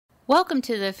Welcome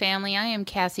to the family. I am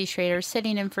Cassie Schrader,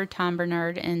 sitting in for Tom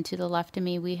Bernard, and to the left of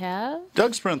me we have...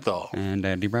 Doug Sprinthal. And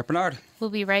Andy Brett Bernard. We'll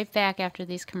be right back after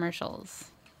these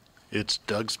commercials. It's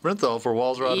Doug Sprinthal for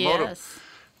Walzer Automotive. Yes.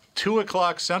 2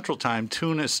 o'clock Central Time.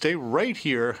 Stay right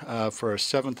here for our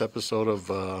 7th episode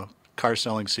of Car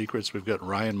Selling Secrets. We've got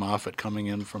Ryan Moffat coming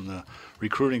in from the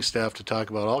recruiting staff to talk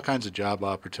about all kinds of job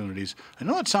opportunities. I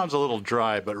know it sounds a little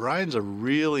dry, but Ryan's a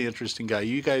really interesting guy.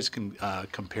 You guys can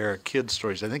compare kid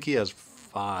stories. I think he has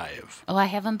 5. Oh, I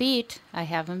have him beat.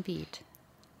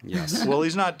 Yes. Well,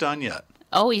 he's not done yet.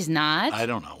 Oh, he's not? I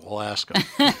don't know. We'll ask him.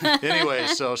 Anyway,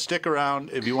 so stick around.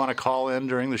 If you want to call in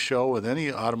during the show with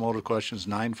any automotive questions,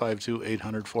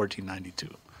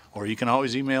 952-800-1492. Or you can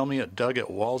always email me at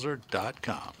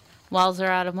doug@walzer.com. Walzer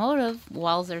Automotive,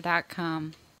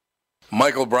 walzer.com.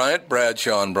 Michael Bryant,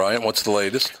 Bradshaw and Bryant, what's the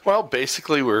latest? Well,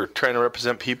 basically, we're trying to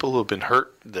represent people who have been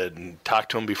hurt, then talk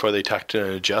to them before they talk to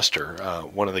an adjuster.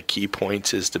 One of the key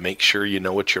points is to make sure you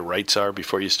know what your rights are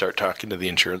before you start talking to the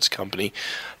insurance company,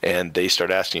 and they start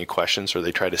asking you questions or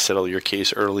they try to settle your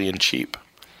case early and cheap.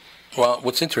 Well,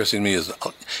 what's interesting to me is,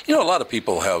 a lot of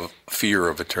people have fear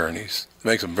of attorneys. It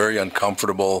makes them very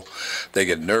uncomfortable. They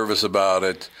get nervous about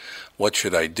it. What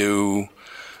should I do?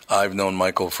 I've known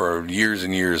Michael for years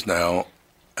and years now,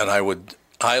 and I would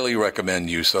highly recommend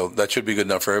you. So that should be good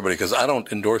enough for everybody, because I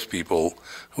don't endorse people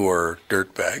who are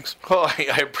dirtbags. Well,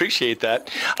 I appreciate that.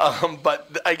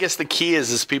 But I guess the key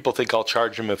is people think I'll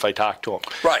charge them if I talk to them.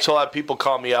 Right. So a lot of people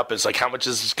call me up. It's like, how much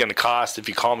is this going to cost if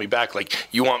you call me back? Like,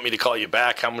 you want me to call you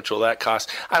back? How much will that cost?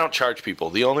 I don't charge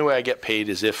people. The only way I get paid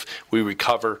is if we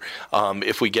recover,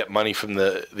 if we get money from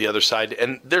the other side.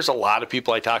 And there's a lot of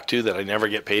people I talk to that I never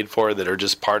get paid for that are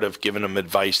just part of giving them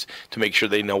advice to make sure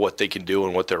they know what they can do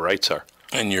and what their rights are.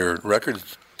 And your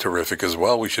record's terrific as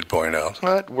well, we should point out.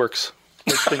 Well, it works.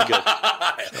 It's been good.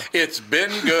 It's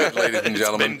been good, ladies and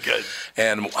gentlemen. It's been good.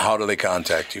 And how do they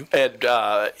contact you? And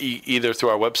either through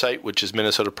our website, which is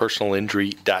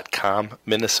minnesotapersonalinjury.com,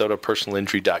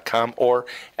 minnesotapersonalinjury.com, or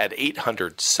at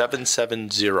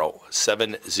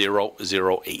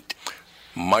 800-770-7008.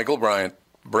 Michael Bryant,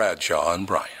 Bradshaw and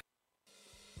Bryant.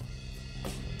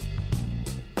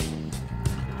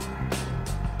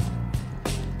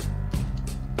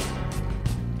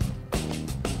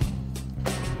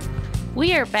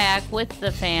 We are back with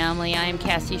the family. I'm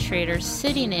Cassie Schrader,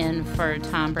 sitting in for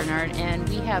Tom Bernard, and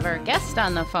we have our guest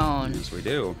on the phone. Yes, we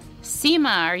do.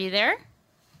 Seema, are you there?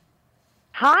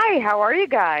 Hi, how are you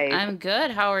guys? I'm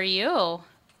good. How are you?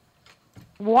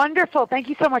 Wonderful. Thank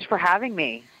you so much for having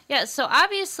me. Yeah, so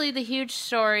obviously the huge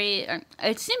story,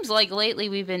 it seems like lately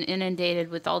we've been inundated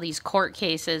with all these court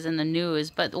cases in the news,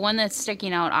 but the one that's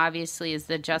sticking out obviously is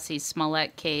the Jussie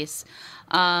Smollett case.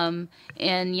 And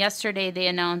yesterday they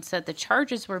announced that the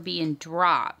charges were being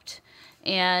dropped.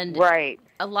 And right.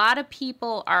 A lot of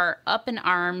people are up in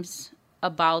arms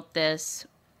about this.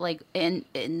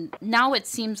 And now it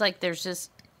seems like there's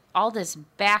just all this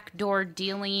backdoor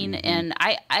dealing, and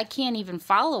I can't even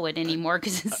follow it anymore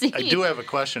because I do have a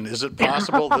question. Is it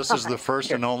possible this is the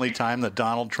first and only time that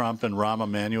Donald Trump and Rahm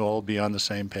Emanuel will be on the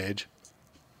same page?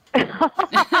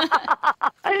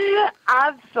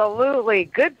 Absolutely.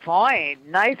 Good point.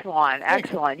 Nice one.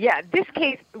 Excellent. Yeah, this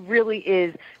case really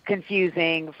is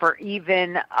confusing for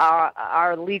even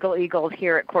our legal eagles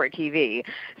here at Court TV.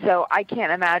 So I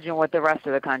can't imagine what the rest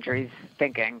of the country's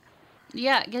thinking.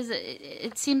 Yeah, because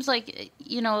it seems like,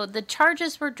 the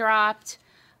charges were dropped,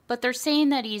 but they're saying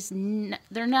that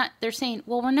they're saying,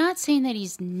 well, we're not saying that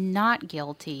he's not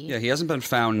guilty. Yeah, he hasn't been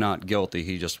found not guilty.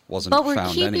 He just wasn't found anything. But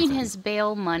we're keeping his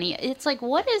bail money. It's like,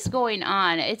 what is going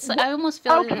on? I almost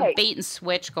feel there's a bait and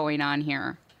switch going on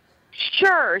here.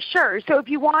 Sure. So if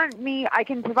you want me, I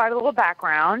can provide a little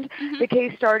background. Mm-hmm. The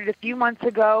case started a few months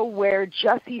ago where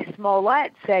Jussie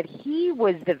Smollett said he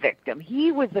was the victim.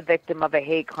 He was the victim of a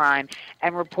hate crime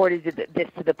and reported this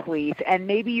to the police. And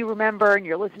maybe you remember, and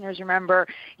your listeners remember,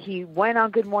 he went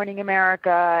on Good Morning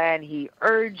America and he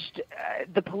urged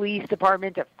the police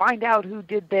department to find out who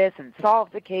did this and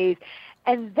solve the case.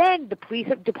 And then the police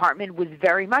department was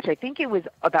very much, I think it was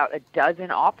about a dozen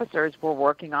officers were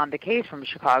working on the case from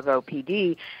Chicago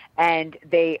PD, and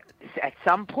at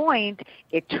some point,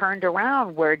 it turned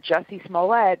around where Jussie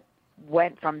Smollett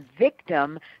went from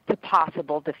victim to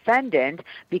possible defendant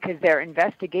because their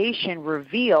investigation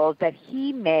revealed that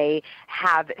he may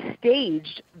have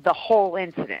staged the whole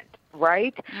incident,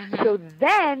 right? Mm-hmm. So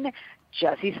then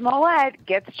Jussie Smollett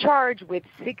gets charged with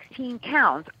 16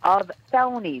 counts of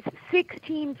felonies.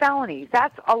 16 felonies.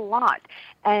 That's a lot.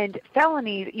 And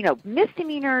felonies,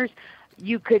 misdemeanors,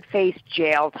 you could face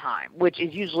jail time, which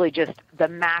is usually just the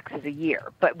max is a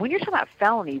year. But when you're talking about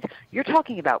felonies, you're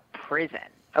talking about prison.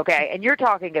 okay? And you're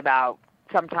talking about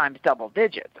sometimes double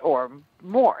digits or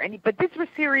more. But this was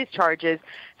serious charges.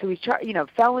 So he's,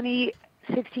 felony,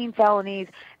 16 felonies.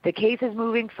 The case is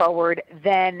moving forward.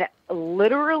 Then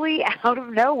literally out of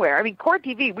nowhere, I mean, Court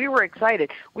TV, we were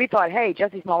excited. We thought, hey,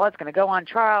 Jussie Smollett's going to go on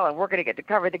trial and we're going to get to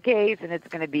cover the case and it's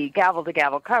going to be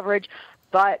gavel-to-gavel coverage.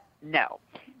 But no.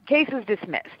 Case is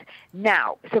dismissed.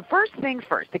 Now, so first things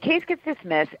first, the case gets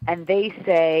dismissed and they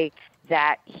say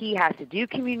that he has to do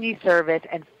community service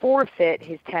and forfeit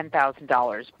his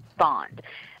 $10,000 bond.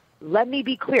 Let me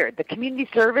be clear. The community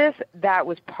service that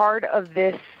was part of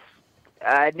this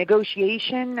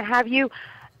negotiation,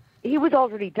 he was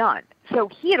already done. So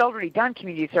he had already done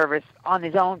community service on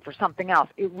his own for something else.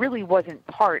 It really wasn't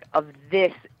part of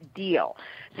this deal.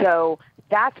 So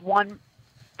that's one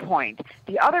point.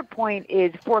 The other point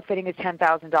is forfeiting his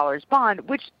 $10,000 bond,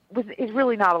 which is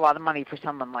really not a lot of money for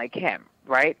someone like him,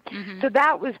 right? Mm-hmm. So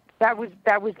that was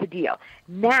the deal.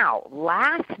 Now,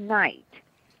 last night,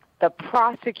 the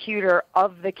prosecutor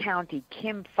of the county,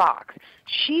 Kim Fox,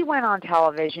 she went on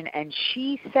television and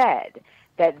she said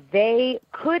that they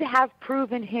could have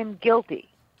proven him guilty.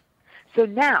 So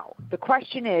now the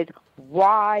question is,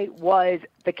 why was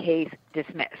the case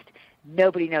dismissed?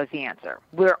 Nobody knows the answer.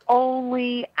 We're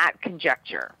only at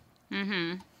conjecture.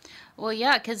 Mm-hmm. Well,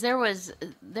 yeah, because there was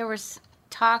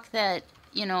talk that,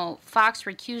 Fox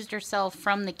recused herself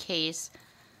from the case,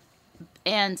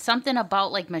 and something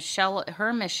about like Michelle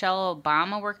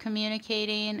Obama were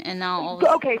communicating, and now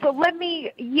okay. So let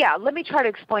me try to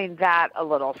explain that a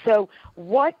little. So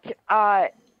what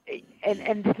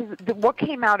and this is what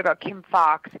came out about Kim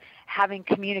Fox having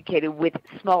communicated with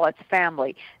Smollett's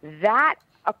family. That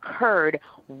occurred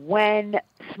when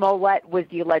Smollett was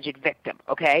the alleged victim,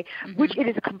 okay? Mm-hmm. Which it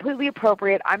is completely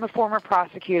appropriate. I'm a former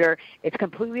prosecutor. It's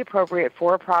completely appropriate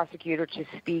for a prosecutor to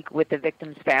speak with the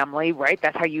victim's family, right?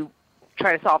 That's how you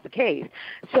try to solve the case.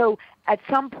 So at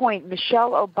some point,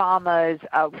 Michelle Obama's,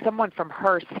 someone from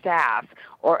her staff,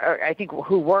 or I think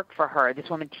who worked for her, this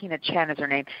woman, Tina Chen is her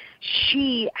name,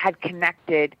 she had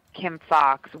connected Kim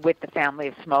Fox with the family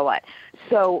of Smollett.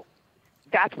 So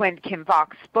that's when Kim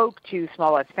Fox spoke to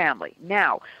Smollett's family.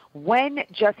 Now, when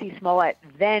Jussie Smollett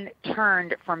then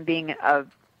turned from being a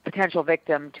potential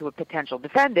victim to a potential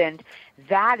defendant,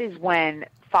 that is when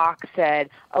Fox said,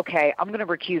 okay, I'm going to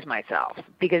recuse myself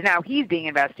because now he's being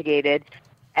investigated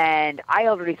and I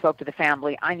already spoke to the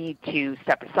family. I need to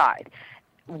step aside.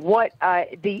 What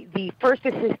the first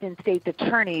assistant state's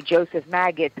attorney, Joseph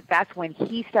Maggots, that's when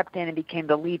he stepped in and became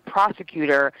the lead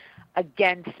prosecutor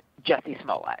against Jussie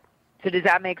Smollett. So does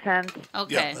that make sense?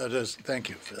 Okay. Yeah, that is. Thank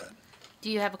you for that. Do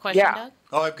you have a question, Doug?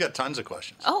 Oh, I've got tons of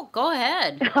questions. Oh, go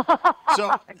ahead.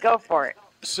 Go for it.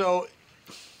 So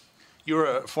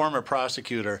you're a former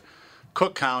prosecutor.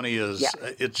 Cook County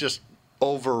it's just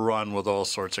overrun with all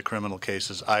sorts of criminal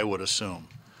cases, I would assume.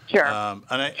 Sure. And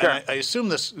I assume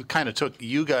this kind of took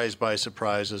you guys by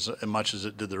surprise as much as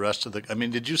it did the rest of the. I mean,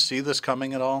 did you see this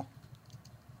coming at all?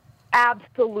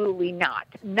 Absolutely not.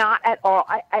 Not at all.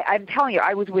 I'm telling you,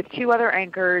 I was with two other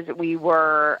anchors. We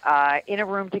were in a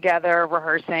room together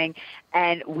rehearsing,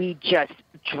 and we just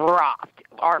dropped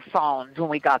our phones when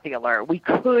we got the alert. We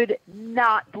could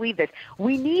not believe this.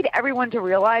 We need everyone to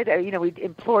realize, we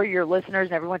implore your listeners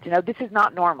and everyone to know this is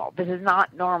not normal. This is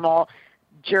not normal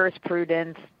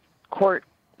jurisprudence, court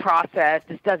process.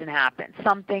 This doesn't happen.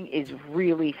 Something is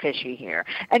really fishy here.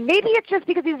 And maybe it's just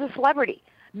because he's a celebrity.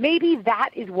 Maybe that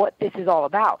is what this is all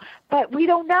about. But we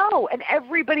don't know, and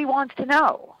everybody wants to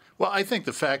know. Well, I think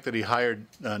the fact that he hired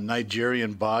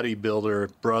Nigerian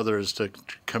bodybuilder brothers to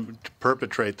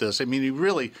perpetrate this, I mean,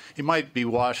 he might be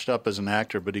washed up as an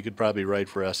actor, but he could probably write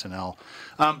for SNL.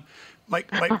 My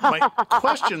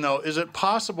question, though, is it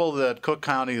possible that Cook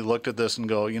County looked at this and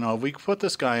go, if we put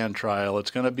this guy on trial,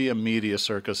 it's going to be a media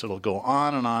circus. It'll go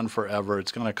on and on forever.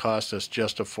 It's going to cost us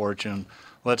just a fortune.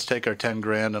 Let's take our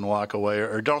 $10,000 and walk away,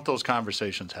 or don't those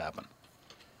conversations happen?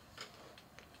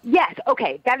 Yes.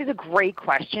 Okay. That is a great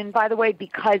question, by the way,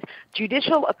 because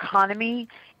judicial economy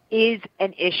is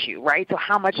an issue, right? So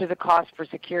how much does it cost for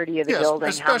security of the building?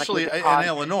 Especially how much does it cost? in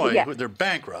Illinois, Yeah. They're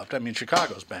bankrupt. I mean,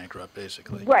 Chicago's bankrupt,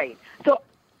 basically. Right. So,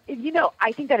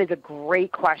 I think that is a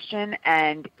great question,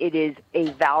 and it is a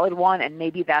valid one, and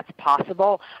maybe that's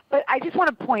possible. But I just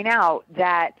want to point out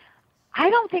that I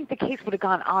don't think the case would have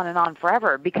gone on and on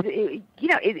forever because,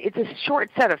 it's a short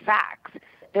set of facts.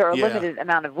 There are a limited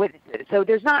amount of witnesses. So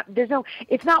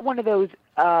it's not one of those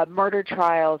murder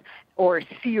trials or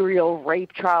serial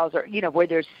rape trials or, where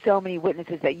there's so many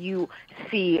witnesses that you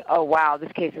see, oh, wow,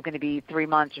 this case is going to be 3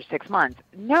 months or 6 months.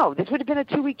 No, this would have been a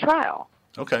 2-week trial.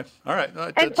 Okay. All right.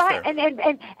 And, That's fair.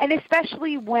 and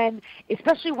especially when it's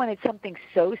something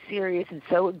so serious and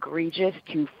so egregious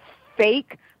to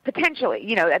fake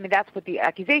potentially, I mean, that's what the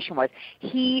accusation was.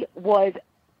 He was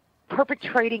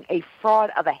perpetrating a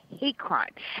fraud of a hate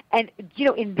crime. And,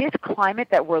 in this climate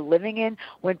that we're living in,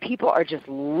 when people are just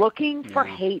looking for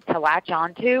hate to latch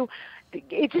onto,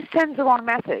 it just sends the wrong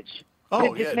message.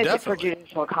 Oh, to yeah, dismiss it for definitely.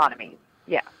 judicial economy.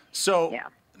 Yeah. So Yeah.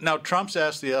 now Trump's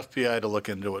asked the FBI to look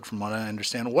into it. From what I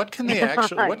understand, what can they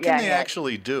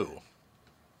actually do?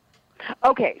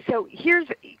 Okay, so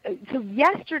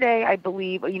yesterday, I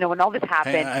believe, when all this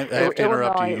happened, I have to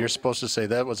interrupt you. Illinois- You're supposed to say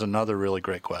that was another really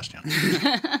great question.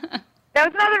 That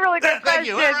was another really good Thank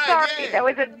you. question. All right, Sorry, yay. that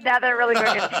was another really good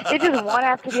question. It's just one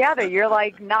after the other. You're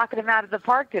like knocking them out of the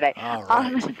park today. All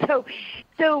right.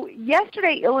 So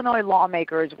yesterday, Illinois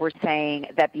lawmakers were saying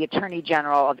that the Attorney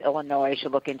General of Illinois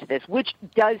should look into this, which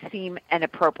does seem an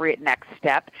appropriate next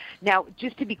step. Now,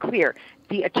 just to be clear,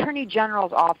 the Attorney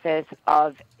General's office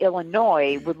of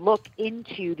Illinois would look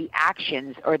into the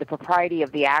actions or the propriety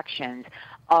of the actions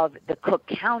of the Cook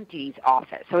County's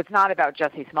office. So it's not about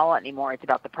Jussie Smollett anymore. It's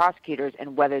about the prosecutors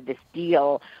and whether this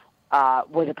deal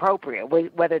was appropriate,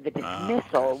 whether the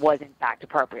dismissal was in fact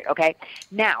appropriate. Okay.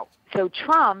 Now, so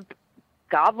Trump,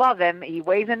 God love him, he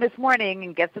weighs in this morning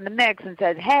and gets in the mix and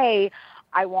says, "Hey,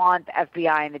 I want the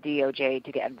FBI and the DOJ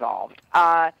to get involved."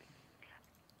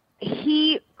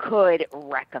 He could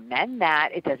recommend that.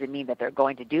 It doesn't mean that they're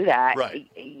going to do that. Right.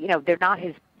 They're not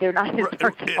his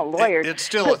personal lawyers. It's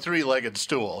still a three-legged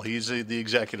stool. He's the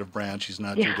executive branch. He's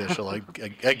not judicial. I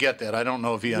get that. I don't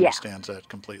know if he understands that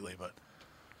completely, but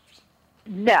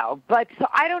no. But so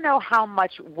I don't know how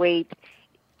much weight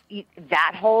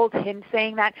that holds, him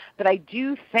saying that. But I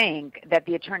do think that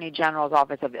the Attorney General's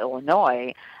office of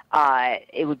Illinois,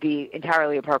 it would be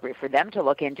entirely appropriate for them to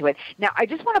look into it. Now, I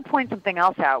just want to point something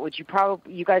else out, which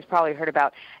you guys probably heard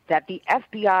about, that the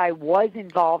FBI was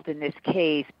involved in this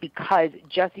case because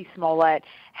Jussie Smollett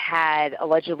had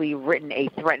allegedly written a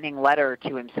threatening letter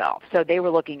to himself. So they were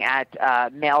looking at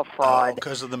mail fraud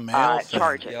because of the mail thing.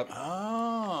 charges. Yep.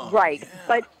 Oh, Right. yeah.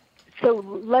 But so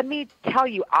let me tell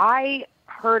you, I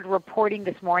heard reporting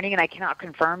this morning, and I cannot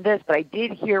confirm this, but I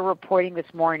did hear reporting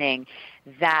this morning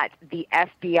that the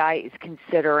FBI is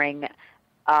considering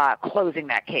closing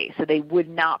that case. So they would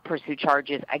not pursue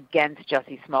charges against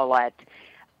Jussie Smollett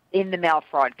in the mail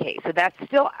fraud case. So that's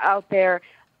still out there.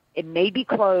 It may be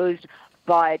closed,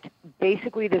 but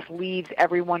basically this leaves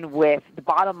everyone with, the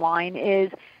bottom line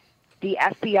is, the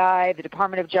FBI, the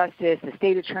Department of Justice, the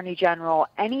State Attorney General,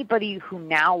 anybody who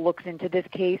now looks into this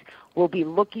case will be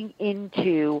looking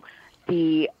into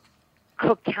the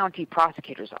Cook County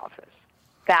Prosecutor's Office.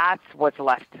 That's what's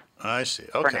left I see.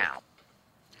 for Okay. now.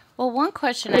 Well, one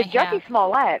question So I Jussie have.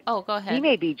 Smollett, Oh, go ahead. he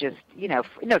may be just,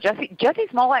 Jussie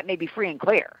Smollett may be free and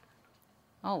clear.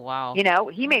 Oh, wow.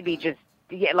 He may be just,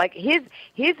 like his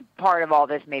part of all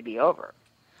this may be over.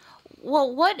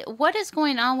 Well, what is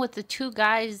going on with the two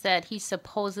guys that he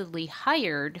supposedly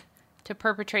hired to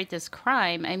perpetrate this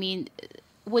crime? I mean,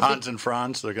 would Hans and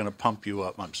Franz, they're going to pump you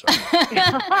up. I'm sorry.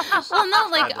 well, no,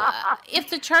 like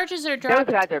if the charges are Those dropped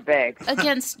guys are big.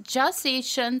 against Jussie,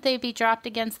 shouldn't they be dropped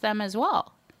against them as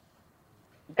well?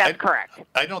 That's correct.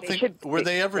 I don't think, were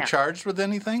they ever charged with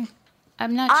anything?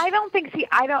 I'm not. I don't think. See,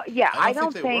 I don't. Yeah, I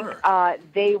don't think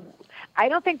they. I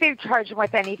don't think they've charged him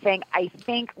with anything. I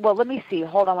think. Well, let me see.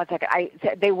 Hold on one second.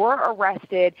 They were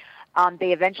arrested.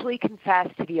 They eventually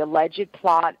confessed to the alleged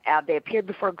plot. They appeared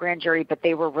before a grand jury, but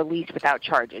they were released without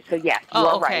charges. So yes, you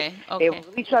are right. Okay. They were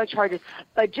released without charges.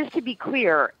 But just to be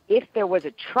clear, if there was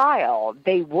a trial,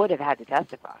 they would have had to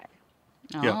testify.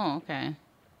 Oh, Yeah. okay.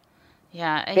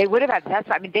 Yeah. They would have had to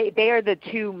testify. I mean, they are the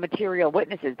two material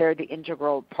witnesses. They're the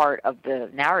integral part of the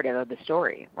narrative of the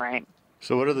story, right?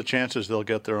 So what are the chances they'll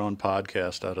get their own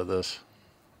podcast out of this?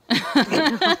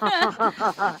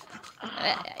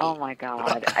 Oh my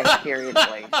God! I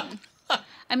seriously.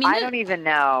 I mean, I don't even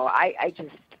know. I just,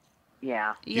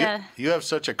 yeah. Yeah. You have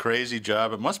such a crazy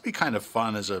job. It must be kind of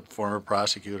fun as a former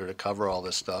prosecutor to cover all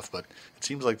this stuff, but it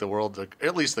seems like the world,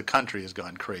 at least the country, has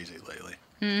gone crazy lately.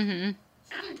 Mm-hmm.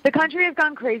 The country has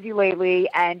gone crazy lately,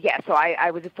 and yeah. So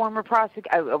I was a former prosecutor.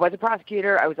 I was a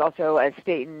prosecutor. I was also a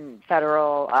state and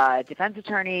federal defense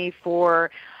attorney for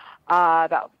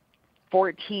about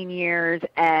 14 years,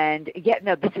 and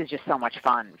this is just so much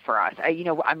fun for us.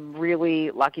 I'm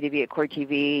really lucky to be at Court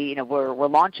TV. We're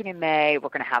launching in May. We're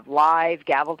going to have live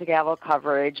gavel to gavel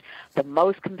coverage, the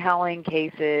most compelling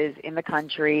cases in the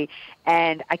country,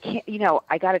 and I can't.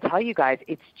 I got to tell you guys,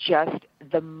 it's just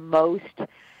the most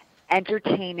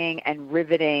entertaining and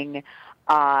riveting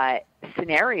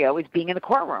scenario is being in the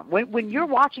courtroom. When you're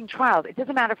watching trials, it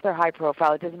doesn't matter if they're high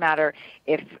profile. It doesn't matter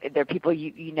if they're people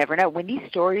you never know. When these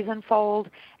stories unfold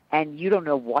and you don't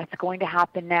know what's going to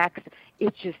happen next,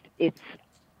 it's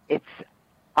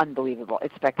unbelievable.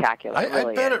 It's spectacular.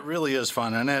 I bet it really is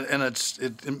fun, and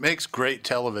it makes great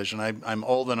television. I'm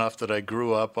old enough that I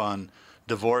grew up on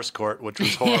Divorce Court, which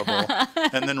was horrible,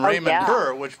 and then Raymond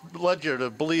Burr, which led you to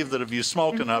believe that if you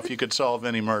smoked enough, you could solve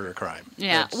any murder crime.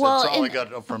 Yeah, that's all I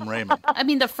got from Raymond. I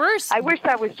mean, the first. I wish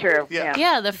that was true.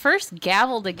 Yeah, the first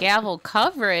gavel-to-gavel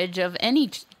coverage of any,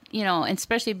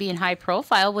 especially being high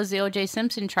profile, was the O.J.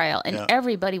 Simpson trial, and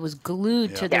everybody was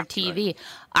glued to their TV. Right.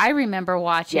 I remember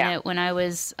watching it when I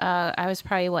was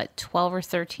probably 12 or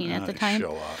 13 at the time.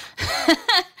 Show off.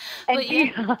 And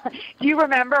do you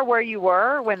remember where you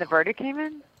were when the verdict came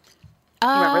in? Do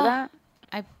you remember that?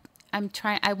 I'm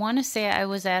trying. I want to say I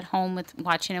was at home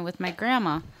watching it with my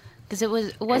grandma, because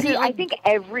wasn't. I think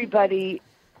everybody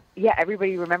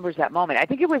remembers that moment. I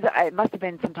think it must have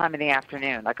been sometime in the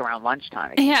afternoon, like around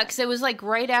lunchtime. Yeah, because it was like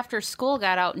right after school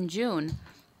got out in June.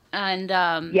 And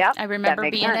I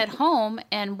remember being at home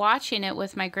and watching it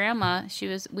with my grandma.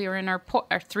 We were in our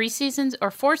 4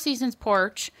 seasons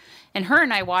porch, and her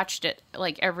and I watched it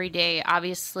like every day.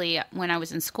 Obviously, when I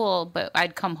was in school, but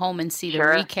I'd come home and see the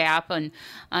recap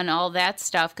and all that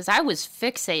stuff, because I was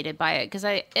fixated by it. Because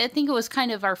I think it was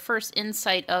kind of our first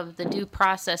insight of the due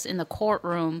process in the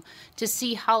courtroom, to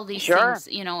see how these things,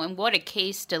 and what a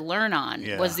case to learn on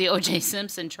was the O.J.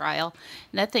 Simpson trial.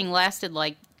 And that thing lasted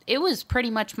it was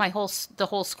pretty much the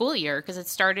whole school year, because it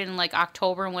started in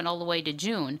October and went all the way to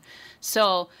June.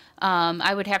 So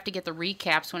I would have to get the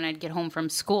recaps when I'd get home from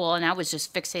school, and I was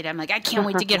just fixated. I'm like, I can't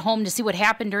wait to get home to see what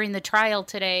happened during the trial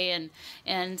today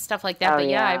and stuff like that.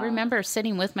 I remember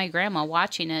sitting with my grandma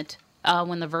watching it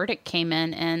when the verdict came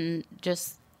in, and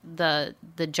just the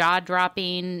jaw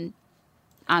dropping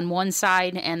on one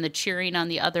side and the cheering on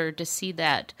the other to see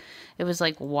that. It was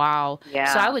like, wow.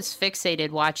 Yeah. So I was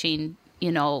fixated watching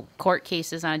court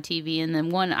cases on TV, and then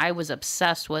one I was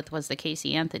obsessed with was the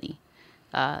Casey Anthony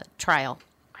trial.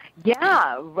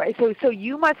 Yeah, right. So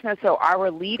you must know. So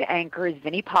our lead anchor is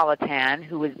Vinnie Politan,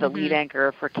 who is the lead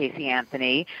anchor for Casey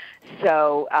Anthony.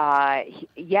 So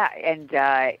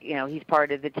he's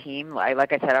part of the team.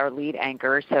 Like I said, our lead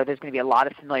anchor. So there's going to be a lot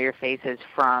of familiar faces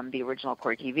from the original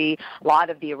Court TV. A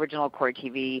lot of the original Court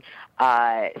TV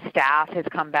staff has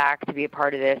come back to be a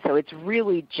part of this. So it's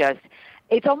really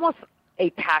it's almost a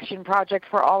passion project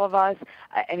for all of us.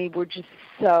 I mean, we're just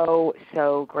so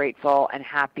grateful and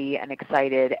happy and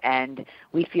excited, and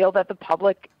we feel that the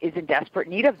public is in desperate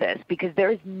need of this, because there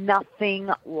is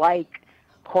nothing like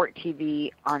Court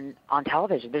TV on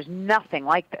television. There's nothing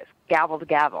like this. Gavel to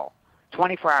gavel,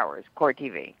 24 hours, Court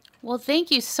TV. Well, thank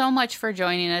you so much for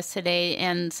joining us today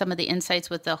and some of the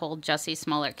insights with the whole Jussie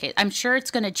Smollett case. I'm sure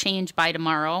it's going to change by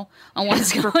tomorrow on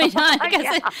what's going on.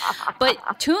 But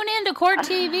tune in to Court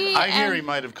TV. I hear he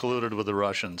might have colluded with the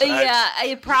Russians.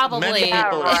 Yeah, probably. Many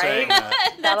people are saying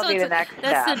that. That'll be the next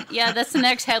step. That's the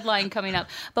next headline coming up.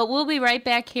 But we'll be right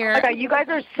back here. Okay, you guys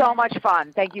are so much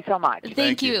fun. Thank you so much.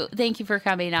 Thank you. Thank you for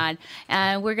coming on.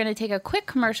 And we're going to take a quick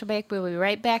commercial break. We'll be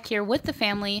right back here with the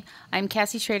family. I'm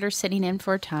Cassie Schrader, sitting in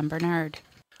for Tom Bernard.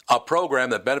 A program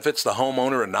that benefits the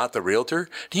homeowner and not the realtor?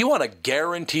 Do you want a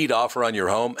guaranteed offer on your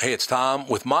home? Hey, it's Tom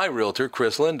with my realtor,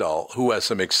 Chris Lindahl, who has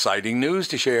some exciting news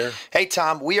to share. Hey,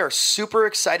 Tom, we are super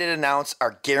excited to announce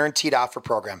our guaranteed offer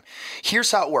program.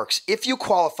 Here's how it works. If you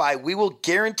qualify, we will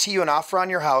guarantee you an offer on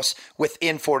your house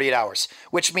within 48 hours,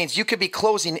 which means you could be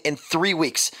closing in 3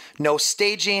 weeks. No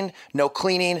staging, no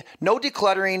cleaning, no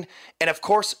decluttering, and of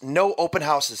course, no open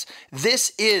houses.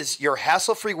 This is your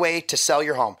hassle-free way to sell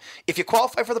your home. If you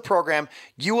qualify for the program,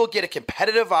 you will get a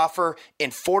competitive offer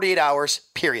in 48 hours,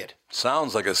 period.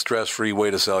 Sounds like a stress-free way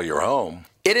to sell your home.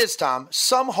 It is, Tom.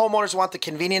 Some homeowners want the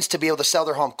convenience to be able to sell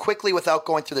their home quickly without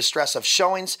going through the stress of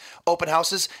showings, open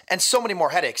houses, and so many more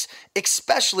headaches,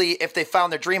 especially if they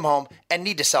found their dream home and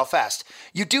need to sell fast.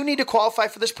 You do need to qualify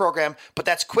for this program, but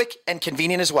that's quick and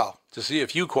convenient as well. To see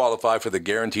if you qualify for the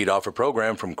Guaranteed Offer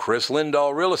program from Chris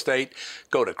Lindahl Real Estate,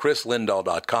 go to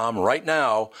chrislindahl.com right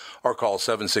now or call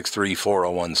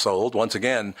 763-401-SOLD. Once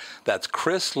again, that's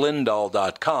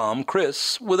chrislindahl.com,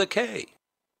 Chris with a K.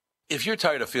 If you're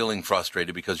tired of feeling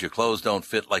frustrated because your clothes don't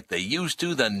fit like they used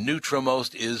to, then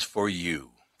Nutrimost is for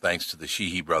you. Thanks to the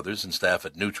Sheehy brothers and staff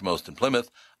at Nutrimost in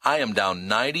Plymouth, I am down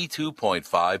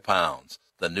 92.5 pounds.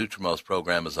 The Nutrimost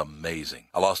program is amazing.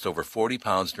 I lost over 40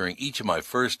 pounds during each of my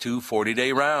first 2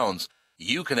 40-day rounds.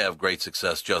 You can have great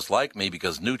success just like me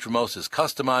because Nutrimost is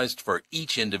customized for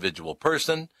each individual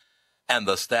person, and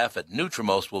the staff at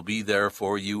Nutrimost will be there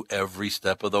for you every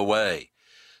step of the way.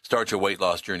 Start your weight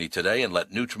loss journey today and let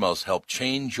Nutrimos help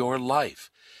change your life.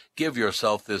 Give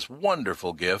yourself this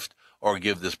wonderful gift or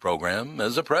give this program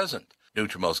as a present.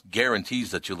 Nutrimos guarantees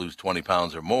that you lose 20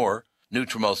 pounds or more.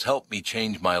 Nutrimos helped me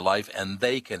change my life, and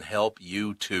they can help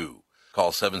you too.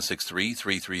 Call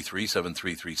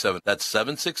 763-333-7337. That's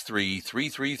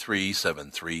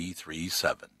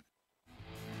 763-333-7337.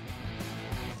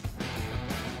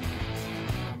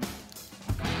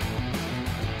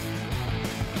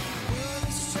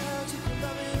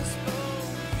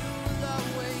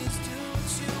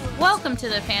 Welcome to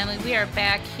the family. We are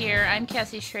back here. I'm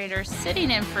Cassie Schrader,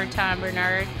 sitting in for Tom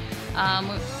Bernard.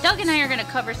 Doug and I are going to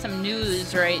cover some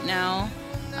news right now,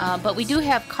 but we do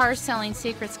have Car Selling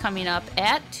Secrets coming up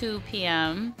at 2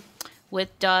 p.m.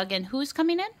 with Doug, and who's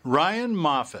coming in? Ryan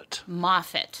Moffat.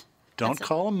 Moffat. Don't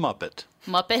call him Muppet.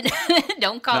 Muppet.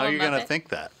 Don't call him Muppet. Now you're going to think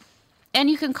that. And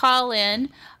you can call in.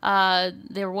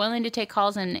 They're willing to take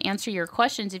calls and answer your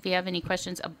questions if you have any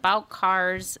questions about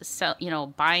cars,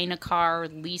 buying a car,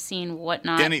 leasing,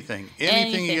 whatnot. Anything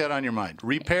you got on your mind.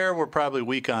 Repair, we're probably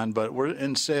weak on, but we're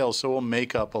in sales, so we'll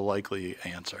make up a likely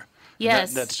answer.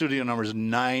 Yes. That studio number is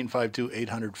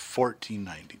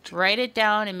 952-800-1492. Write it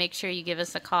down and make sure you give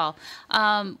us a call.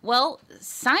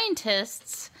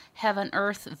 Scientists have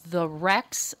unearthed the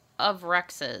Rex of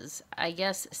Rexes. I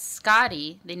guess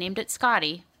Scotty, they named it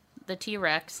Scotty, the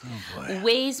T-Rex,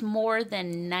 weighs more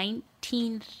than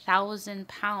 19,000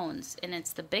 pounds, and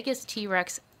it's the biggest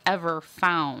T-Rex ever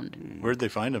found. Where'd they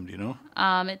find him, do you know?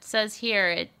 It says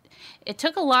here, it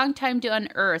took a long time to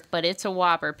unearth, but it's a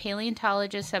whopper.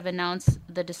 Paleontologists have announced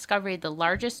the discovery of the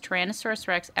largest Tyrannosaurus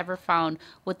rex ever found,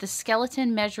 with the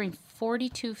skeleton measuring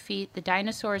 42 feet. The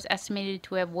dinosaur is estimated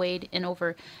to have weighed in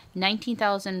over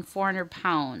 19,400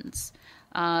 pounds.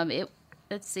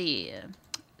 Let's see.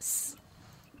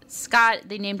 Scott,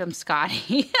 they named him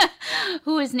Scotty,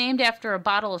 who is named after a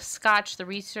bottle of scotch the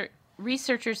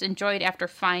researchers enjoyed after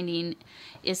finding,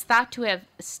 is thought to have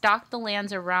stalked the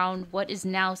lands around what is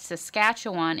now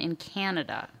Saskatchewan in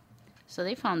Canada. So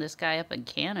they found this guy up in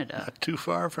Canada. Not too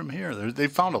far from here. They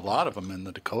found a lot of them in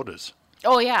the Dakotas.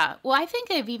 Oh, yeah. Well, I think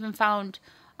they've even found,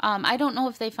 I don't know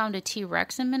if they found a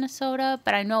T-Rex in Minnesota,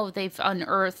 but I know they've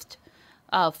unearthed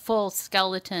full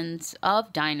skeletons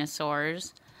of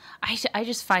dinosaurs. I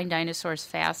just find dinosaurs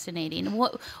fascinating. And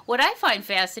what I find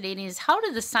fascinating is, how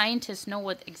do the scientists know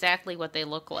exactly what they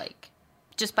look like?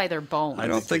 Just by their bones. I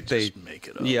don't think they just make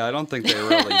it up. Yeah, I don't think they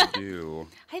really do.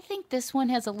 I think this one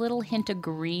has a little hint of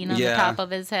green on the top of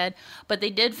his head. But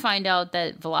they did find out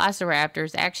that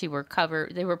velociraptors actually were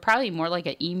covered. They were probably more like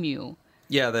an emu.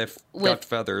 Yeah, they've got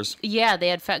feathers. Yeah, they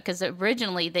had because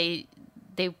originally they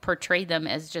portrayed them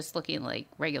as just looking like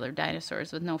regular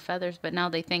dinosaurs with no feathers. But now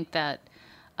they think that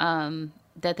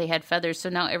they had feathers. So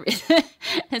now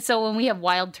and so when we have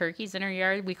wild turkeys in our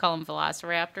yard, we call them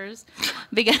velociraptors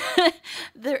because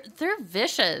they're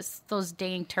vicious, those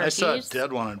dang turkeys. I saw a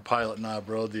dead one on Pilot Knob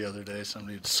Road the other day.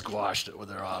 Somebody had squashed it with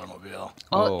their automobile.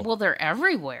 Oh, well, they're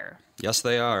everywhere. Yes,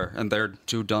 they are, and they're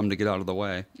too dumb to get out of the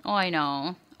way. Oh, I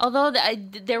know. Although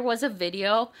there was a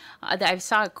video that I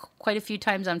saw quite a few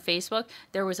times on Facebook.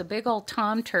 There was a big old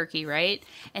tom turkey, right?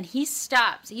 And he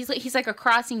stops. He's like a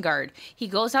crossing guard. He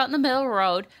goes out in the middle of the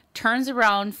road, turns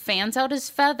around, fans out his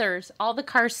feathers. All the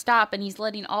cars stop, and he's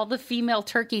letting all the female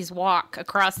turkeys walk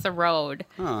across the road.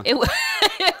 Huh. It was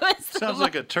sounds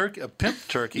like a pimp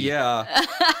turkey. Yeah.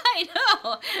 I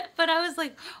know. But I was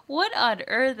like, what on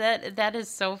earth? That is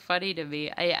so funny to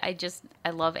me. I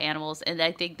love animals, and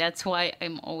I think that's why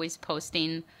I'm always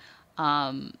posting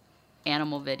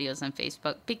animal videos on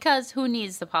Facebook, because who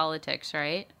needs the politics,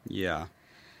 right? Yeah.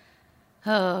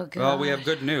 Oh, God. Well, we have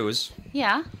good news.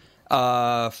 Yeah.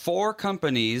 4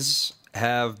 companies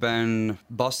have been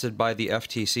busted by the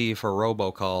FTC for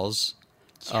robocalls.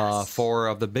 Yes. 4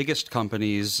 of the biggest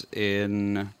companies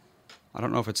in, I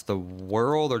don't know if it's the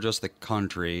world or just the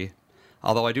country,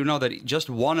 although I do know that just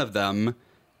one of them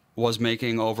was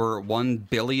making over 1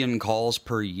 billion calls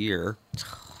per year.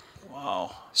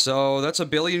 Wow. So that's 1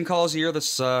 billion calls a year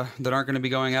that aren't going to be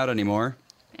going out anymore.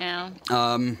 Yeah.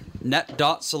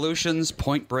 Net Solutions,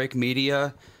 Point Break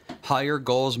Media, Higher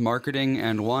Goals Marketing,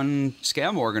 and one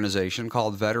scam organization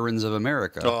called Veterans of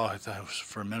America. Oh, I thought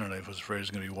for a minute I was afraid it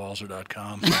was going to be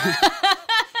Walzer.com.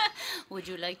 Would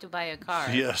you like to buy a car?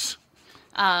 Yes.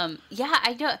 Yeah,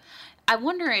 I do. I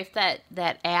wonder if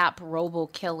that app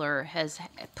RoboKiller has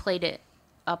played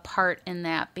a part in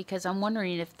that, because I'm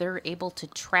wondering if they're able to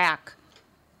track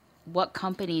what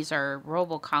companies are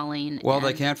robocalling. Well,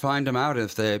 they can't find them out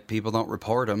if people don't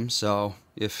report them. So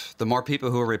if the more people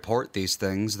who report these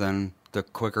things, then the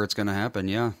quicker it's going to happen,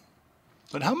 yeah.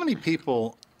 But how many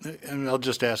people And I'll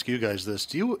just ask you guys this.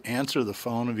 Do you answer the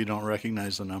phone if you don't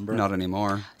recognize the number? Not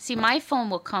anymore. See, my phone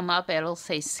will come up. It'll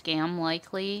say scam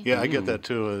likely. Yeah, I get that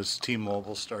too, as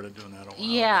T-Mobile started doing that a while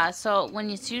Yeah, ago. so when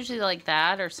it's usually like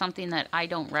that or something that I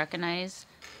don't recognize,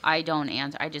 I don't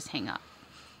answer. I just hang up.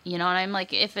 You know, and I'm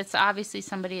like, if it's obviously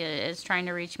somebody that is trying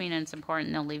to reach me and it's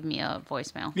important, they'll leave me a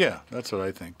voicemail. Yeah, that's what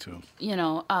I think too. You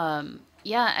know,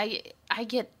 I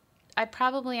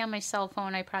probably on my cell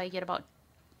phone, I probably get about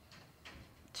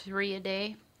 3 a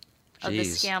day of the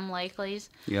Jeez. scam likelies.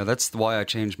 Yeah, that's why I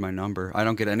changed my number. I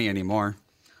don't get any anymore.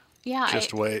 Yeah.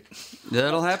 Just wait.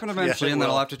 That'll happen eventually, it and then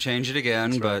will. I'll have to change it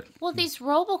again. But Well, these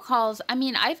robocalls, I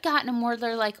mean, I've gotten them where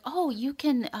they're like, oh, you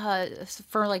can,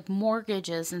 for like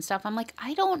mortgages and stuff. I'm like,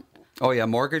 I don't. oh yeah,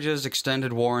 mortgages,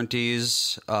 extended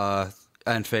warranties,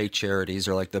 and fake charities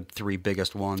are like the 3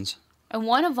 biggest ones. And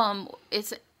one of them,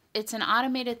 it's an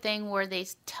automated thing where they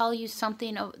tell you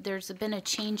something, there's been a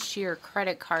change to your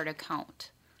credit card account.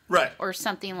 Right. Or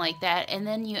something like that, and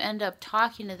then you end up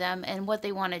talking to them, and what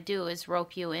they want to do is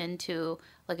rope you into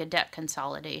like a debt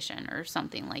consolidation or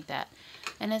something like that.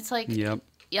 And it's like, Yep.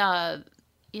 yeah,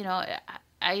 you know,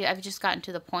 I've just gotten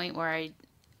to the point where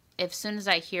as soon as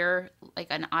I hear like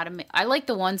an I like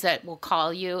the ones that will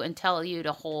call you and tell you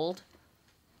to hold.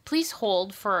 Please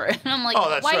hold for. And I'm like, Oh,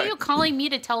 that's why right. are you calling me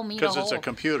to tell me to hold? Because it's a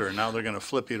computer. Now they're going to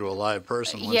flip you to a live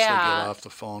person once they Yeah. get off the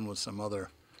phone with some other.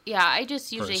 Yeah, I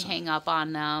just usually person. hang up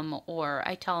on them, or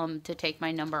I tell them to take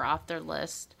my number off their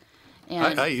list.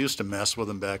 And I used to mess with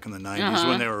them back in the 90s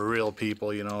when they were real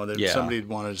people, you know. Yeah. Somebody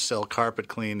wanted to sell carpet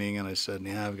cleaning, and I said,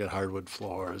 yeah, I've got hardwood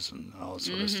floors and all this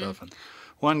sort of stuff. And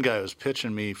one guy was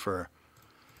pitching me for,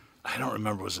 I don't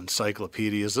remember, it was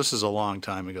encyclopedias. This is a long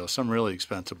time ago, some really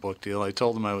expensive book deal. I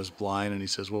told him I was blind, and he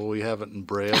says, well, we have it in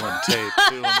Braille and tape,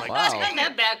 too. I'm like, Wow.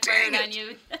 that backfired on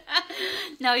you.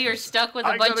 Now you're stuck with a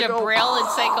I bunch gotta of go. Braille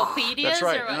encyclopedias. that's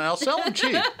right, or what? and I'll sell them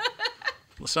cheap.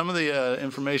 Some of the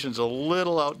information's a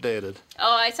little outdated.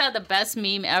 Oh, I saw the best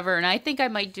meme ever, and I think I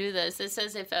might do this. It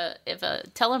says if a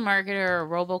telemarketer or a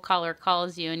robocaller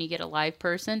calls you and you get a live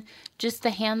person, just to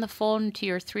hand the phone to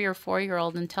your 3 or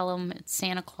 4-year-old and tell them it's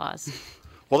Santa Claus.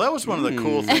 Well, that was one of the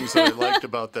cool things that I liked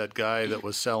about that guy that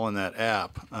was selling that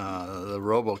app, the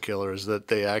RoboKiller, is that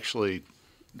they actually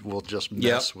will just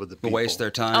mess with the people. Waste their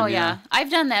time. Oh, yeah.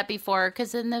 I've done that before,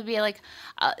 because then they'll be like,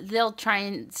 they'll try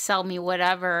and sell me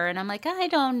whatever, and I'm like, I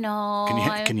don't know.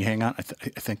 Can you hang on? I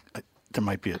think there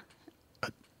might be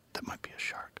that might be a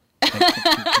shark.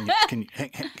 Can you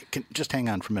just hang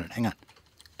on for a minute? Hang on.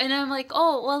 And I'm like,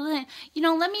 oh, well, then,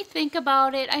 let me think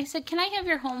about it. I said, can I have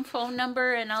your home phone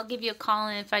number, and I'll give you a call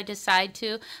and if I decide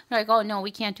to. They're like, oh, no, we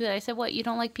can't do that. I said, what, you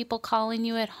don't like people calling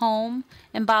you at home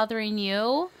and bothering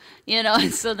you?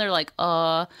 And so they're like,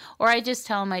 or I just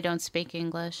tell them I don't speak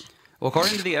English. Well,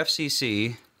 according to the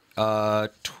FCC,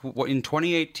 in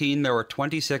 2018 there were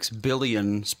 26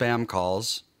 billion spam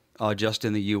calls just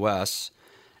in the U.S.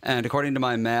 And according to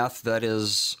my math, that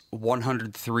is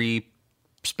 103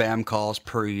 spam calls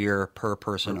per year per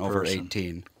person over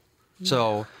 18.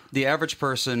 So the average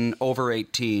person over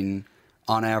 18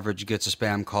 on average gets a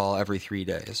spam call every 3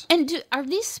 days. And are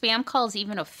these spam calls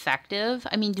even effective?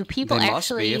 I mean, do people They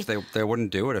actually must be if they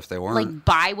wouldn't do it if they weren't. like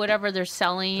buy whatever they're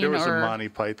selling? There was or... a Monty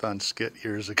Python skit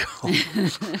years ago. I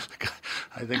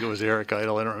think it was Eric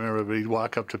Idle. I don't remember, but he'd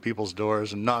walk up to people's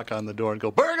doors and knock on the door and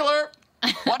go, "Burglar!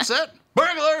 What's that?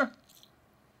 Burglar?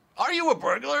 Are you a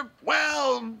burglar?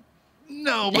 Well,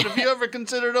 no, but have you ever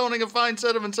considered owning a fine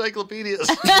set of encyclopedias?"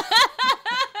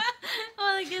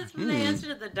 Well, I guess when they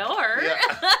answer the door.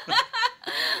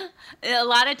 Yeah. A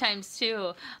lot of times,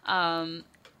 too,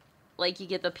 like you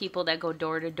get the people that go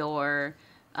door to door.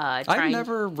 I've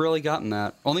never really gotten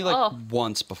that. Only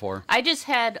once before. I just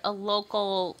had a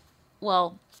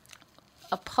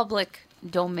public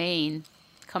domain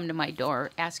come to my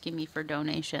door asking me for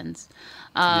donations.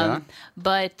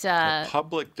 But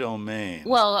Public domain.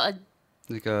 well,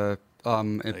 Like a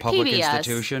public PBS.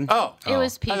 institution. it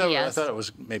was I PBS. thought it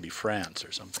was maybe France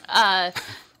or something.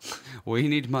 We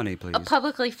need money, please. A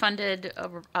publicly funded.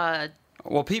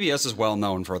 Well, PBS is well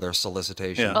known for their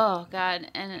solicitation. Yeah. Oh God,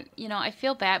 and I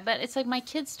feel bad, but it's like my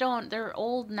kids don't. They're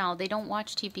old now. They don't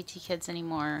watch TPT Kids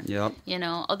anymore. Yep.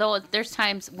 Although there's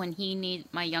times when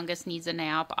my youngest needs a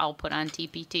nap, I'll put on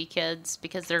TPT Kids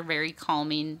because they're very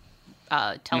calming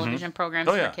television programs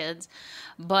Oh, yeah. for kids.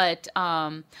 But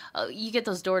you get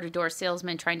those door-to-door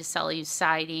salesmen trying to sell you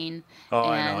siding. Oh,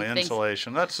 I and know. things.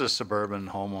 Insulation. That's a suburban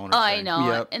homeowner Oh, I thing. know.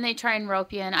 Yep. And they try and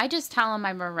rope you in. I just tell them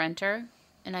I'm a renter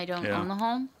and I don't Yeah. own the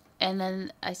home. And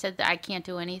then I said that I can't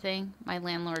do anything. My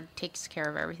landlord takes care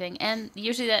of everything. And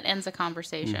usually that ends the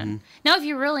conversation. Now, if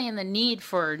you're really in the need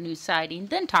for new siding,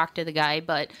 then talk to the guy.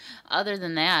 But other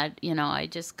than that,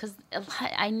 because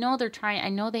I know they're trying, I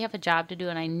know they have a job to do,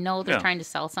 and I know they're trying to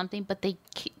sell something, but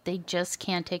they just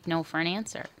can't take no for an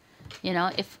answer.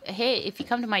 If you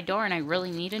come to my door and I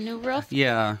really need a new roof,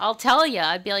 I'll tell you.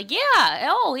 I'd be like,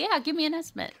 give me an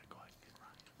estimate.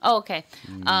 Oh, okay.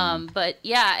 But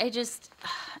yeah,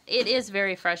 it is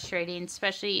very frustrating,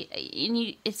 especially,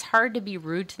 it's hard to be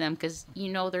rude to them because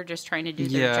they're just trying to do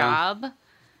their job,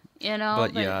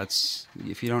 But yeah,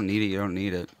 if you don't need it, you don't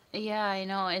need it. Yeah, I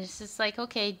know. It's just like,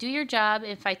 okay, do your job.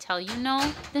 If I tell you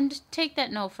no, then just take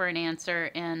that no for an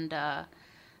answer and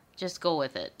just go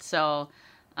with it. So,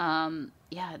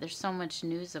 there's so much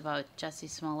news about Jussie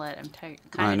Smollett. I'm tired.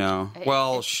 I know.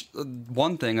 Well,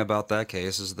 one thing about that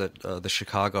case is that the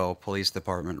Chicago Police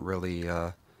Department really,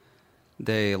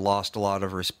 they lost a lot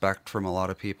of respect from a lot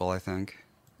of people, I think.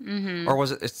 Mm-hmm. Or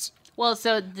was it? Well,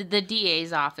 so the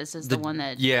DA's office is the one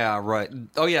that... Yeah, right.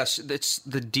 Oh, yes. It's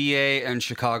the DA and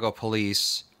Chicago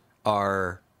Police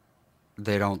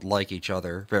they don't like each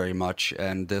other very much,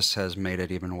 and this has made it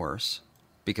even worse.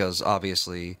 Because,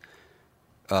 obviously,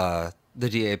 the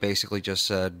DA basically just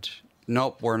said,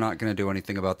 nope, we're not going to do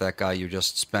anything about that guy you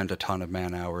just spent a ton of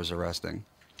man-hours arresting.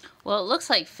 Well, it looks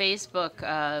like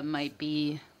Facebook might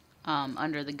be...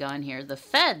 under the gun here. The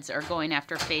feds are going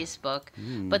after Facebook,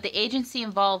 but the agency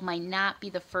involved might not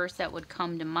be the first that would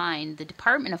come to mind. The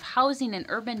Department of Housing and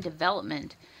Urban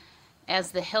Development,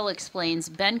 as The Hill explains,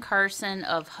 Ben Carson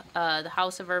of the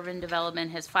House of Urban Development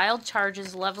has filed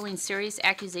charges leveling serious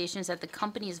accusations that the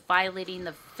company is violating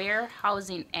the Fair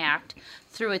Housing Act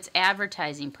through its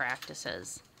advertising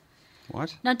practices.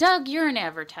 What? Now, Doug, you're in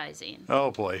advertising.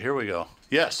 Oh boy, here we go.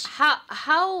 Yes.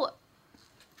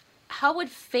 How would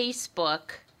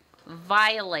Facebook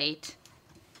violate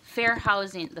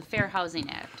the Fair Housing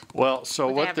Act? Well, so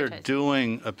what they're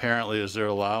doing apparently is they're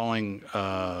allowing,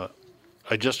 I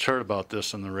just heard about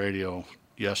this on the radio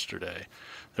yesterday,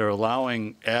 they're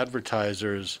allowing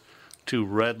advertisers to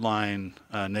redline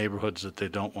neighborhoods that they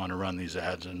don't want to run these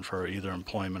ads in for either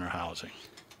employment or housing.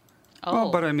 Oh.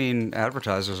 Well, but I mean,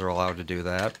 advertisers are allowed to do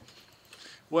that.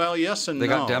 Well, yes and no. They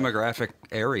got demographic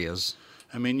areas.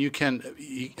 I mean,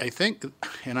 I think,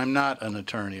 and I'm not an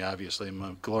attorney, obviously, I'm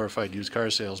a glorified used car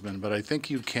salesman, but I think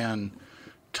you can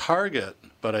target,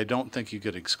 but I don't think you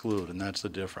could exclude, and that's the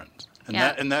difference.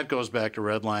 And that goes back to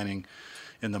redlining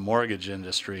in the mortgage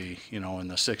industry, in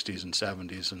the 60s and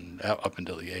 70s and up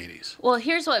until the 80s. Well,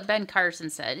 here's what Ben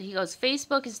Carson said. He goes,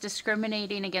 Facebook is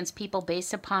discriminating against people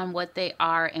based upon what they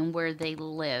are and where they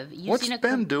live. What's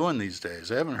Ben doing these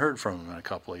days? I haven't heard from him in a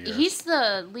couple of years. He's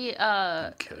the...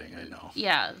 I'm kidding, I know.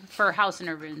 Yeah, for House and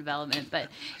Urban Development. But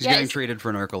he's getting treated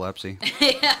for narcolepsy.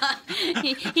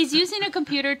 He's using a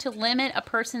computer to limit a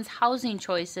person's housing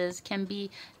choices can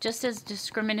be just as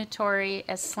discriminatory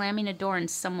as slamming a door in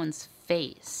someone's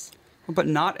face. But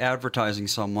not advertising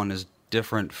someone is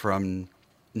different from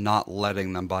not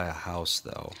letting them buy a house,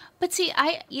 though. But see,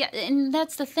 and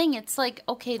that's the thing. It's like,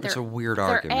 okay, it's a weird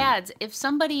argument. They're ads. If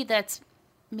somebody that's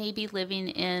maybe living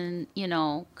in,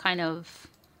 kind of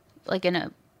like in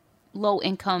a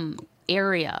low-income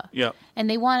area, and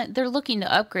they're looking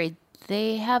to upgrade,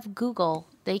 they have Google.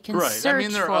 They can search for it. Right. I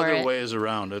mean, there are other ways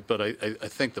around it, but I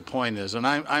think the point is, and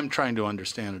I'm trying to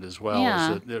understand it as well,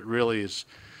 is that it really is...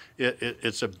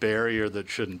 It's a barrier that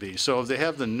shouldn't be. So if they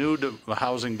have the new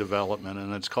housing development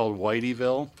and it's called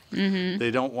Whiteyville, they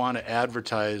don't want to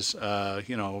advertise,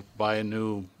 buy a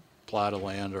new plot of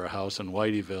land or a house in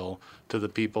Whiteyville to the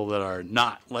people that are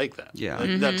not like that. Yeah.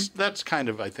 That's kind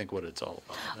of, I think, what it's all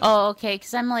about. Oh, okay.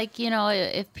 Because I'm like,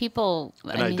 if people...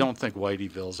 I don't think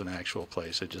Whiteyville's an actual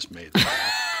place. I just made that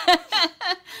up.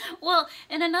 Well,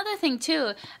 and another thing,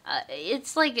 too,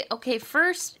 it's like, okay,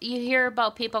 first you hear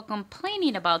about people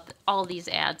complaining about all these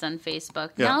ads on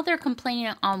Facebook. Yeah. Now they're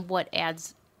complaining on what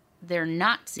ads they're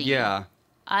not seeing. Yeah.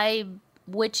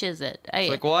 Which is it?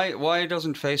 It's like, why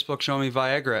doesn't Facebook show me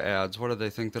Viagra ads? What do they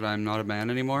think, that I'm not a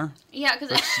man anymore? Yeah,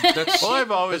 because... Well,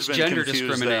 I've always been gender confused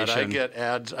discrimination. that I get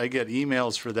ads, I get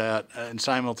emails for that, and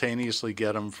simultaneously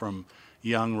get them from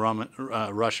young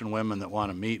Russian women that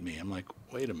want to meet me. I'm like,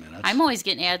 wait a minute. I'm always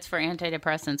getting ads for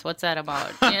antidepressants. What's that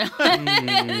about?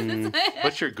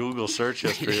 What's your Google search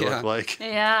history look like?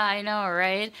 Yeah, I know,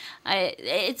 right?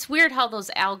 It's weird how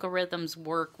those algorithms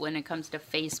work when it comes to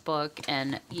Facebook,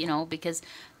 and because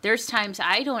there's times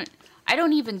I don't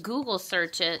even Google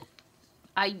search it.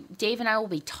 Dave and I will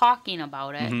be talking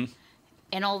about it,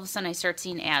 and all of a sudden I start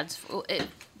seeing ads.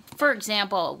 For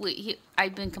example,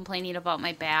 I've been complaining about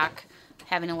my back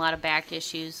having a lot of back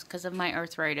issues because of my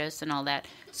arthritis and all that.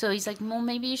 So he's like, well,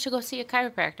 maybe you should go see a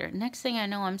chiropractor. Next thing I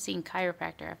know, I'm seeing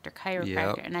chiropractor after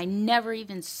chiropractor. Yep. And I never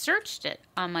even searched it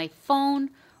on my phone,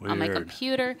 on my Weird.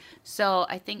 computer. So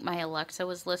I think my Alexa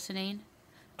was listening.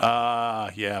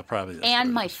 Yeah, probably. That's And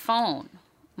what it my is. phone.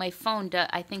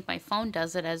 I think my phone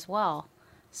does it as well.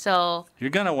 So You're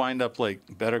going to wind up like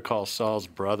Better Call Saul's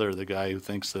brother, the guy who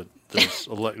thinks that there's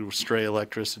stray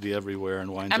electricity everywhere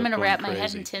and winds I'm up going to going wrap crazy. my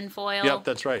head in tinfoil. Yep,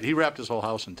 that's right. He wrapped his whole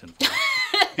house in tinfoil.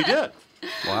 He did.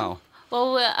 Wow.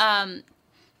 Well,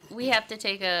 we have to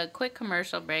take a quick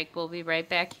commercial break. We'll be right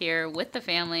back here with the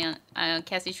family.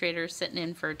 Cassie Schrader sitting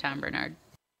in for Tom Bernard.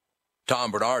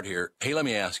 Tom Bernard here. Hey, let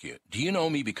me ask you, do you know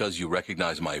me because you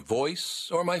recognize my voice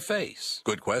or my face?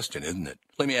 Good question, isn't it?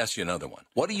 Let me ask you another one.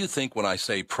 What do you think when I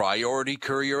say Priority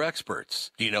Courier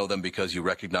Experts? Do you know them because you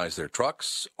recognize their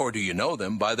trucks, or do you know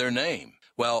them by their name?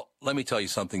 Well, let me tell you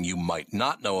something you might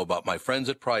not know about my friends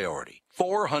at Priority.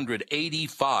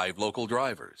 485 local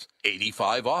drivers,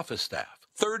 85 office staff,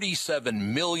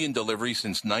 37 million deliveries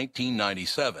since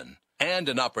 1997, and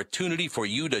an opportunity for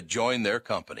you to join their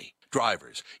company.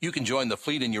 Drivers, you can join the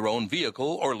fleet in your own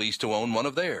vehicle or lease to own one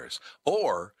of theirs.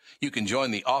 Or you can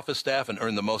join the office staff and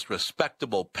earn the most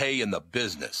respectable pay in the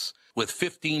business with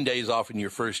 15 days off in your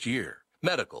first year.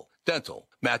 Medical, dental,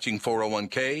 matching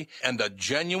 401k, and a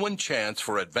genuine chance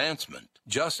for advancement.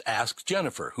 Just ask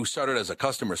Jennifer, who started as a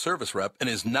customer service rep and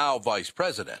is now vice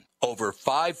president. Over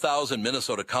 5,000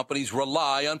 Minnesota companies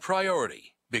rely on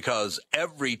Priority because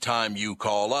every time you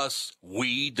call us,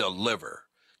 we deliver.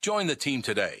 Join the team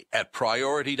today at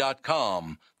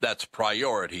Priority.com. That's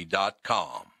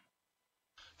Priority.com.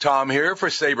 Tom here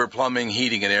for Sabre Plumbing,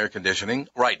 Heating, and Air Conditioning.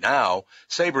 Right now,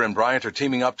 Sabre and Bryant are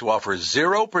teaming up to offer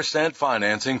 0%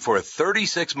 financing for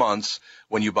 36 months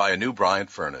when you buy a new Bryant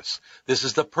furnace. This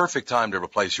is the perfect time to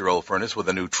replace your old furnace with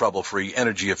a new trouble-free,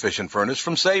 energy-efficient furnace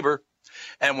from Sabre.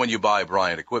 And when you buy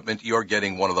Bryant equipment, you're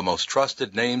getting one of the most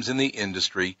trusted names in the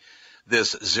industry.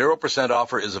 This 0%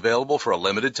 offer is available for a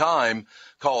limited time.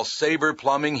 Call Sabre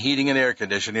Plumbing, Heating, and Air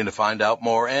Conditioning to find out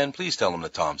more, and please tell them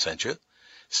that Tom sent you.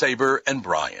 Sabre and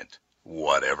Bryant,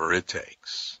 whatever it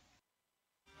takes.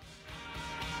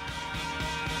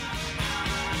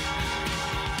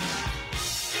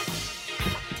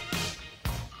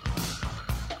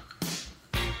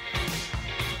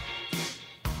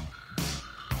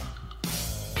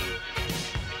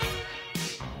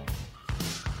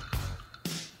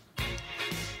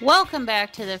 Welcome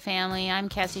back to the family. I'm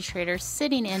Cassie Schrader,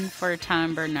 sitting in for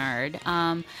Tom Bernard.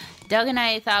 Doug and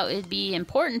I thought it'd be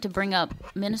important to bring up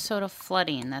Minnesota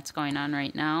flooding that's going on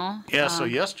right now. Yeah, so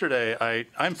yesterday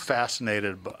I'm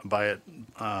fascinated by it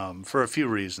for a few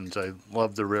reasons. I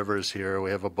love the rivers here.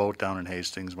 We have a boat down in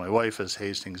Hastings. My wife is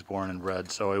Hastings born and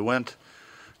bred, so I went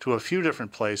to a few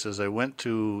different places. I went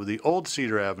to the old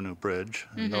Cedar Avenue Bridge.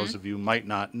 And those of you might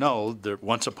not know,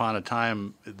 once upon a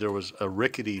time there was a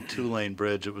rickety two-lane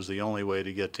bridge. It was the only way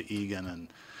to get to Egan and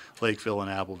Lakeville and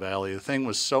Apple Valley. The thing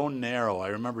was so narrow. I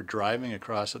remember driving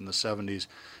across it in the 70s.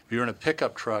 If you were in a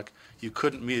pickup truck, you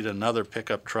couldn't meet another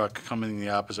pickup truck coming the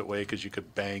opposite way because you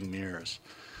could bang mirrors.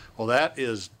 Well, that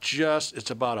is it's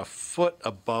about a foot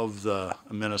above the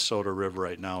Minnesota River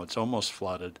right now. It's almost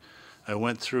flooded. I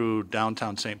went through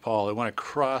downtown St. Paul. I went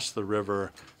across the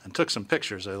river and took some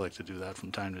pictures. I like to do that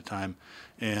from time to time.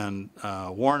 And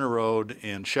Warner Road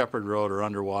and Shepherd Road are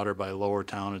underwater by Lower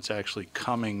Town. It's actually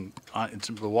coming on.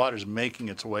 The water's making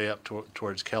its way up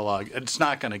towards Kellogg. It's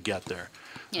not going to get there.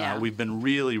 Yeah. We've been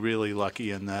really, really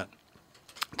lucky in that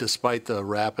despite the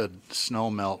rapid snow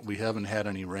melt, we haven't had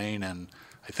any rain in,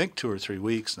 I think, 2 or 3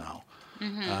 weeks now.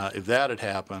 If that had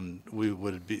happened,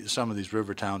 some of these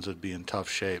river towns would be in tough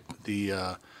shape.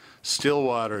 The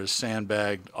Stillwater is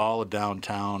sandbagged all of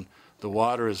downtown. The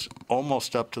water is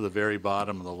almost up to the very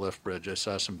bottom of the lift bridge. I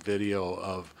saw some video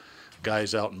of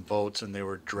guys out in boats, and they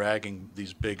were dragging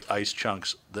these big ice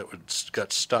chunks that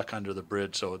got stuck under the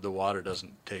bridge, so the water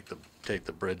doesn't take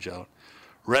the bridge out.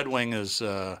 Red Wing is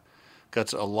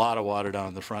got a lot of water down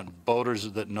in the front.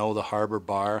 Boaters that know the harbor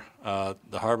bar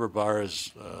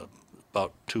is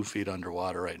about 2 feet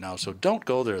underwater right now, so don't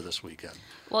go there this weekend.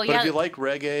 Well, but yeah. if you like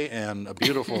reggae and a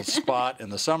beautiful spot in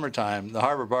the summertime, the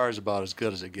harbor bar is about as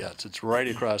good as it gets. It's right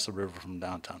across the river from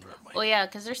downtown Red Wing. Well, yeah,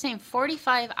 because they're saying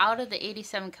 45 out of the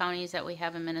 87 counties that we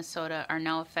have in Minnesota are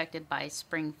now affected by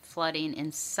spring flooding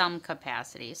in some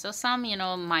capacity. So some,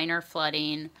 minor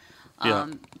flooding.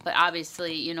 Yeah. But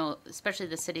obviously, especially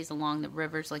the cities along the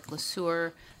rivers like Le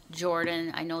Sueur,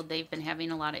 Jordan, I know they've been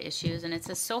having a lot of issues. And it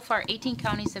says so far 18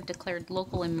 counties have declared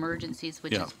local emergencies,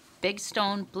 which is Big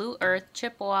Stone, Blue Earth,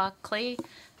 Chippewa, Clay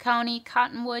County,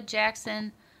 Cottonwood,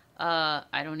 Jackson,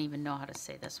 I don't even know how to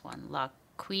say this one. La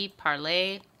Qui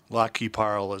Parle. Lac qui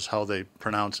parle is how they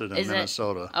pronounce it in Is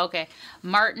Minnesota. it? Okay.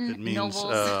 Martin It means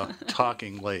Nobles.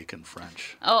 talking lake in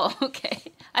French. Oh, okay.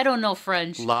 I don't know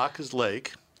French. Lac is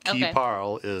lake. Qui Okay.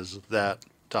 parle is that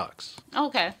talks.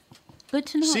 Okay. Good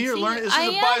to know. See, you're learning. This is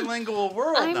a bilingual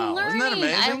world I'm now. learning. Isn't that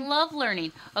amazing? I love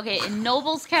learning. Okay, in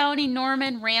Nobles County,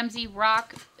 Norman, Ramsey,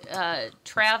 Rock,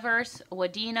 Traverse,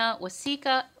 Wadena,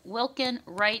 Waseca, Wilkin,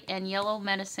 Wright, and Yellow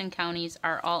Medicine counties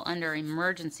are all under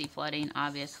emergency flooding,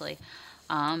 obviously.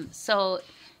 And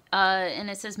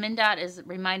it says MnDOT is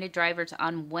reminded drivers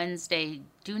on Wednesday,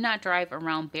 do not drive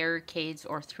around barricades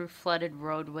or through flooded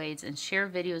roadways, and share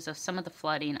videos of some of the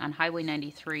flooding on Highway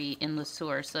 93 in Le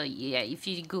Sueur. So, yeah, if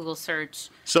you Google search.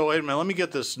 So, wait a minute. Let me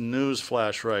get this news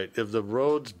flash right. If the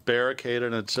road's barricaded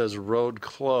and it says road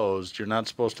closed, you're not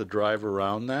supposed to drive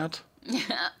around that?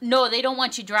 No, they don't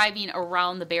want you driving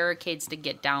around the barricades to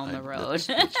get down the road.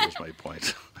 That was my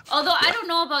point. Although, I don't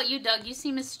know about you, Doug. You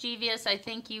seem mischievous. I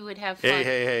think you would have fun.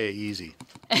 Hey, easy.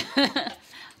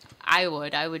 I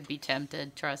would be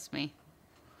tempted, trust me.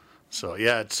 So,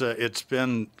 yeah, it's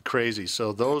been crazy.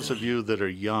 So those of you that are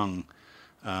young,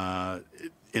 in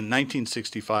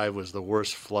 1965 was the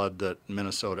worst flood that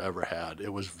Minnesota ever had.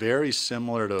 It was very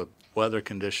similar to weather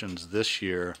conditions this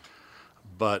year,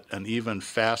 but an even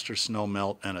faster snow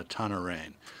melt and a ton of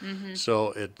rain. Mm-hmm.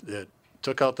 So it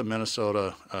took out the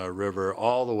Minnesota River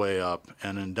all the way up,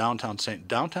 and in downtown St.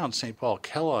 Paul,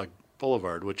 Kellogg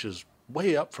Boulevard, which is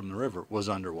way up from the river, was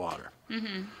underwater.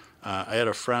 Mm-hmm. I had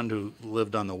a friend who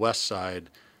lived on the west side,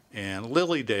 and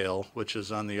Lilydale, which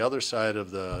is on the other side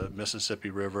of the Mississippi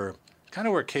River, kind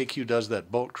of where KQ does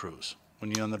that boat cruise. When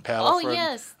you're on the paddle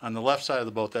yes. On the left side of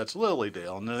the boat, that's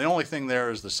Lilydale. And the only thing there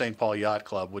is the St. Paul Yacht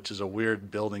Club, which is a weird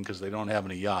building because they don't have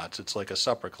any yachts. It's like a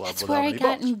supper club That's without where I any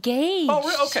got boats. engaged. Oh,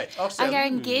 really? Okay. I got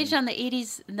engaged on the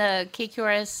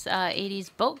KQRS 80s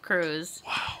boat cruise.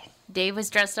 Wow. Dave was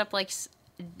dressed up like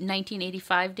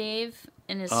 1985 Dave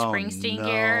in his Springsteen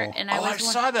gear. And I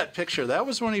saw that picture. That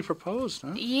was when he proposed,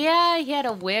 huh? Yeah, he had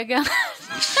a wig on.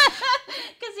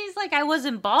 Because he's like, I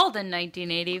wasn't bald in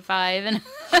 1985. And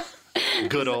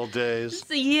Good old days.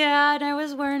 So, yeah, and I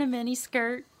was wearing a mini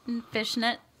skirt and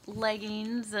fishnet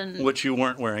leggings. Which you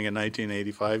weren't wearing in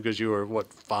 1985 because you were,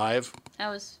 what, 5? I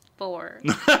was 4.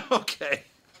 Okay.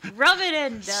 Rub it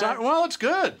in, Doug. So, well, it's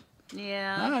good.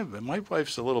 Yeah. My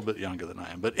wife's a little bit younger than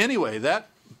I am. But anyway, that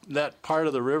part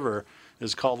of the river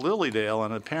is called Lilydale,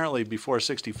 and apparently before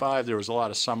 65 there was a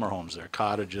lot of summer homes there,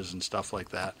 cottages and stuff like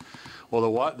that.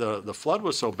 Well, the flood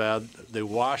was so bad, they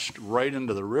washed right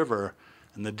into the river,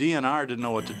 and the DNR didn't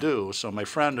know what to do. So my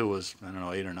friend, who was,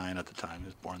 8 or 9 at the time, he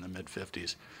was born in the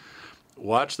mid-50s,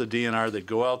 watched the DNR. They'd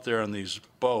go out there on these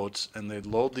boats, and they'd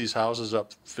load these houses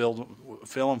up, fill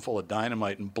them full of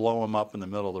dynamite, and blow them up in the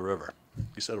middle of the river.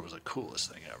 He said it was the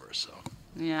coolest thing ever. So.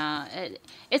 Yeah,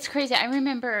 it's crazy. I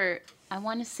remember, I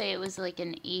want to say it was like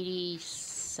in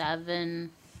 87.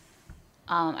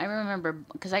 I remember,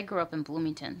 because I grew up in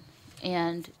Bloomington.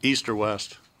 And East or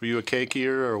West? Were you a cakeyer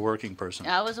or a working person?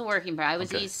 I was a working person. I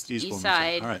was okay. East Bloomington.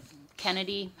 Side, All right.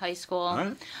 Kennedy High School. All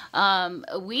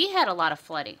right. We had a lot of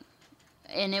flooding.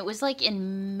 And it was like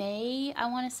in May,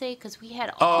 I want to say, because we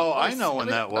had... I know when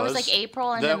that was. It was like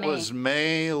April and That May. was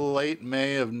late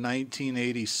May of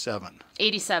 1987.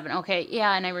 87, okay.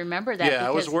 Yeah, and I remember that. Yeah,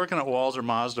 I was working at Walser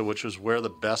Mazda, which is where the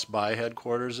Best Buy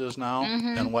headquarters is now.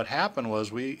 Mm-hmm. And what happened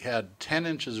was we had 10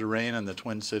 inches of rain in the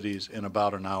Twin Cities in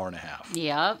about an hour and a half.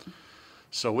 Yep.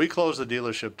 So we closed the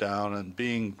dealership down, and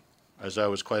being, as I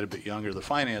was quite a bit younger, the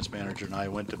finance manager and I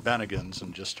went to Bennigan's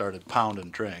and just started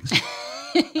pounding drinks.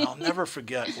 I'll never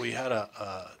forget, we had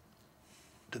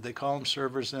did they call them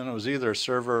servers then? It was either a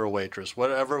server or a waitress,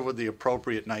 whatever with the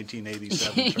appropriate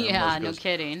 1987 term yeah, was. no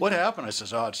kidding. What happened? I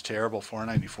says, it's terrible.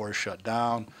 494 is shut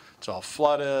down. It's all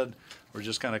flooded. We're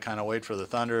just going to kind of wait for the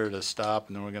thunder to stop,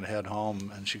 and then we're going to head home.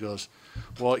 And she goes,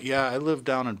 well, yeah, I live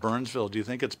down in Burnsville. Do you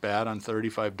think it's bad on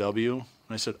 35W? And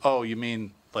I said, oh, you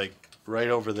mean like right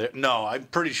over there? No, I'm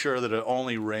pretty sure that it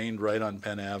only rained right on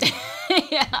Penn Avenue.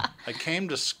 Yeah. I came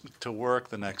to work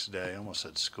the next day, I almost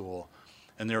said school,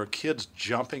 and there were kids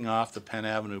jumping off the Penn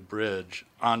Avenue Bridge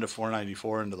onto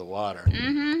 494 into the water.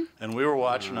 Mm-hmm. And we were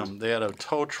watching them. They had a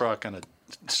tow truck and a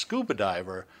scuba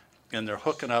diver, and they're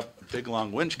hooking up a big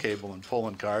long winch cable and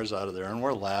pulling cars out of there, and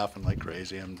we're laughing like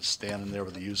crazy. I'm standing there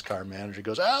with the used car manager. He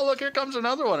goes, look, here comes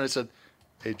another one. I said,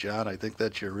 hey, John, I think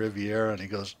that's your Riviera. And he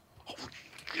goes, oh,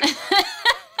 shit.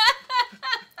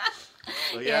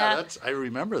 So, yeah, I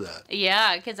remember that.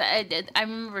 Yeah, because I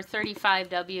remember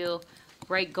 35W,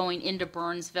 right, going into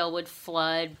Burnsville would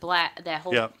flood. That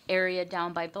whole area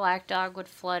down by Black Dog would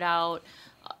flood out.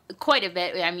 quite a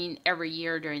bit. I mean, every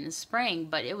year during the spring,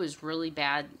 but it was really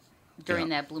bad during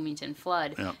that Bloomington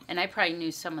flood. Yeah. And I probably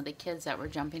knew some of the kids that were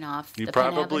jumping off. You the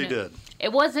Penn probably Avenue. did.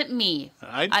 It wasn't me.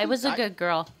 I was a good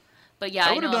girl. But yeah,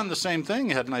 I I would have know. done the same thing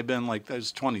hadn't I been like, I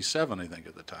was 27, I think,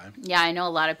 at the time. Yeah, I know a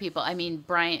lot of people. I mean,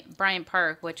 Bryant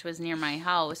Park, which was near my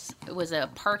house, it was a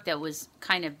park that was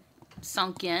kind of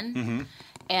sunk in. Mm-hmm.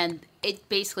 And it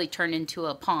basically turned into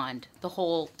a pond, the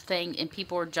whole thing. And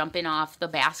people were jumping off the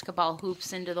basketball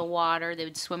hoops into the water. They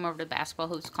would swim over the basketball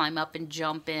hoops, climb up, and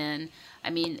jump in. I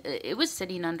mean, it was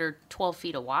sitting under 12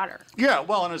 feet of water. Yeah,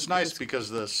 well, and it's nice because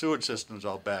the sewage system's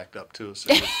all backed up, too. So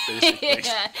it's basically...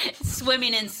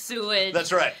 Swimming in sewage.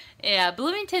 That's right. Yeah,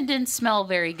 Bloomington didn't smell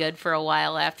very good for a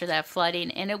while after that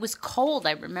flooding. And it was cold.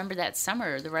 I remember that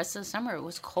summer. The rest of the summer, it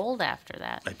was cold after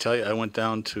that. I tell you, I went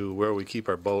down to where we keep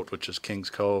our boat, which is Kings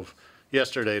Cove,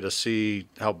 yesterday to see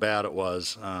how bad it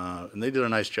was. And they did a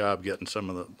nice job getting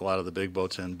a lot of the big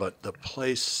boats in. But the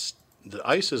place... The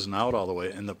ice isn't out all the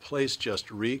way, and the place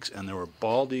just reeks, and there were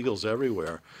bald eagles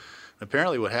everywhere.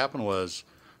 Apparently what happened was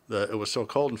it was so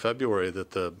cold in February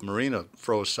that the marina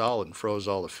froze solid and froze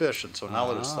all the fish, and so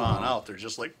now that it's thawing out, they're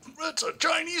just like, it's a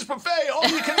Chinese buffet, all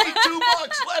you can eat $2,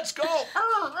 let's go.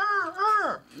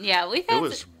 Yeah, we've It had...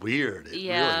 was weird. It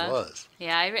really was.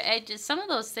 Yeah, I just, some of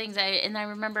those things, I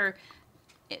remember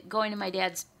going to my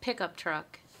dad's pickup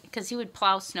truck, because he would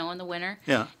plow snow in the winter.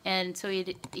 Yeah. And so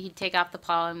he'd take off the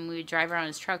plow and we would drive around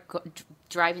his truck,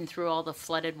 driving through all the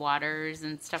flooded waters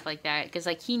and stuff like that. Because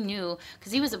like he knew,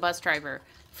 because he was a bus driver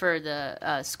for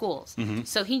the schools,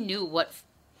 so he knew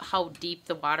how deep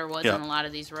the water was on a lot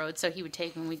of these roads. So he would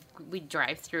take and we'd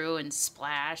drive through and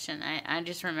splash. And I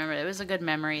just remember it was a good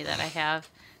memory that I have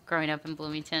growing up in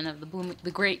Bloomington of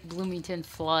the great Bloomington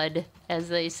flood, as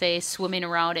they say, swimming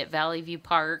around at Valley View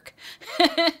Park.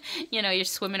 You know, you're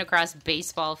swimming across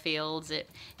baseball fields.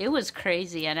 It was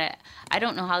crazy, and I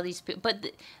don't know how these people...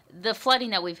 But the flooding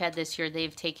that we've had this year,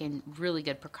 they've taken really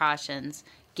good precautions,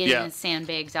 getting the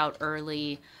sandbags out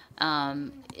early.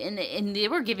 And they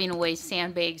were giving away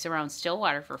sandbags around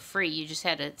Stillwater for free. You just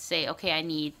had to say, okay, I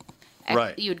need...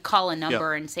 Right. You would call a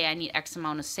number and say, I need X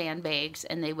amount of sandbags,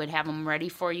 and they would have them ready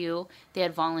for you. They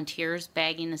had volunteers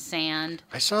bagging the sand.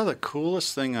 I saw the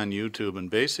coolest thing on YouTube, and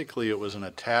basically it was an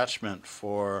attachment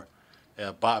for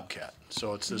a bobcat.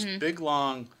 So it's this big,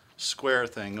 long, square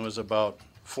thing. It was about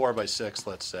 4 by 6,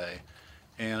 let's say.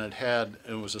 And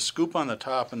it was a scoop on the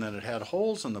top, and then it had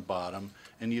holes in the bottom.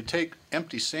 And you take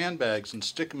empty sandbags and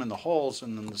stick them in the holes,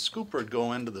 and then the scooper would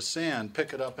go into the sand,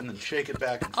 pick it up, and then shake it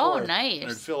back and forth. Oh, nice. And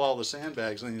it'd fill all the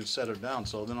sandbags, and then you'd set it down.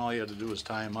 So then all you had to do was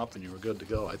tie them up, and you were good to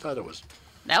go. I thought that was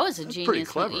a genius. pretty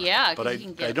clever. Yeah, but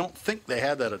I don't think they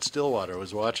had that at Stillwater. I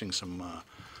was watching some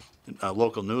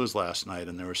local news last night,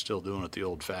 and they were still doing it the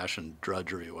old-fashioned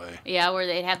drudgery way. Yeah, where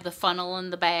they'd have the funnel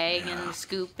and the bag and the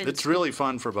scoop. And It's really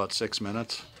fun for about 6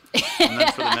 minutes. And then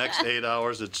for the next 8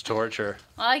 hours, it's torture.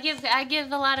 Well, I give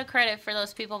a lot of credit for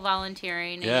those people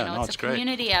volunteering. Yeah, you know, it's a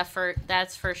community effort,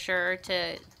 that's for sure,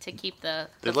 to keep the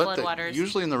floodwaters.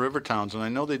 Usually in the river towns, and I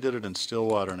know they did it in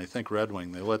Stillwater, and I think Red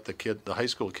Wing, they let the high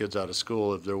school kids out of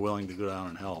school if they're willing to go down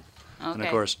and help. Okay. And of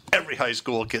course, every high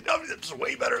school kid, it's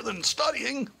way better than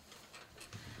studying.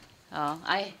 Oh,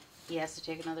 he has to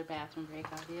take another bathroom break,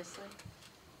 obviously.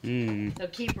 So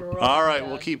keep rolling. All right,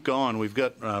 we'll keep going. We've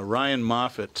got Ryan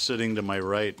Moffett sitting to my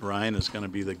right. Ryan is going to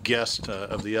be the guest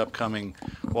of the upcoming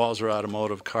Walser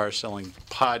Automotive Car Selling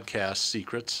Podcast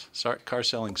Secrets. Sorry, Car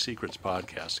Selling Secrets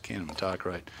Podcast. I can't even talk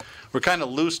right. We're kind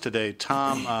of loose today.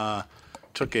 Tom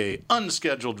took a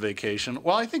unscheduled vacation.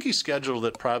 Well, I think he scheduled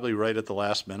it probably right at the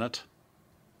last minute.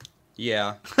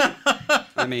 Yeah.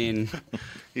 I mean...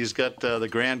 He's got the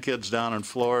grandkids down in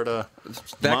Florida.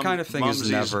 That kind of thing is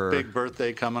never... big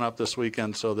birthday coming up this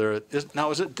weekend. So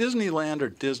now, is it Disneyland or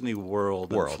Disney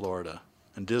World in Florida?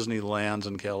 And Disneyland's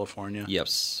in California?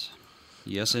 Yes.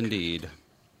 Yes, indeed.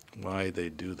 Why they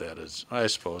do that is, I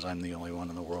suppose I'm the only one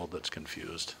in the world that's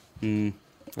confused.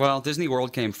 Well, Disney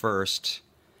World came first,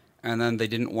 and then they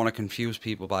didn't want to confuse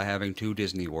people by having 2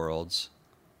 Disney Worlds,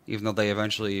 even though they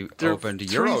eventually opened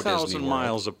Euro Disney World. 3,000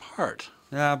 miles apart.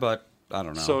 Yeah, but... I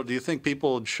don't know. So do you think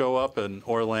people would show up in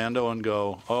Orlando and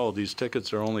go, oh, these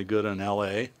tickets are only good in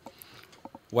L.A.?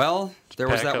 Well, there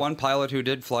was that one pilot who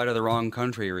did fly to the wrong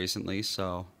country recently,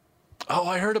 so... Oh,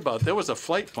 I heard about it. There was a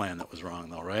flight plan that was wrong,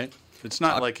 though, right? It's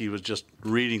not like he was just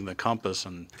reading the compass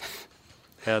and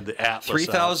had the atlas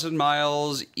 3,000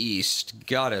 miles east.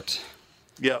 Got it.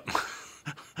 Yep.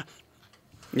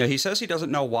 Yeah, he says he doesn't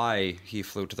know why he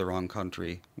flew to the wrong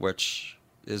country, which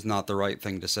is not the right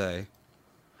thing to say.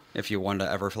 If you want to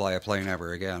ever fly a plane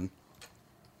ever again.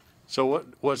 So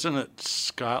wasn't it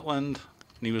Scotland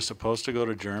and he was supposed to go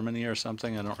to Germany or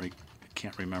something.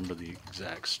 Can't remember the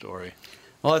exact story.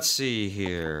 Well, let's see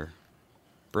here.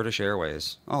 British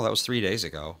Airways. Oh, that was 3 days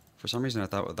ago. For some reason, I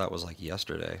thought that was like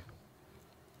yesterday.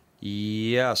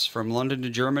 Yes, from London to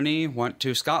Germany, went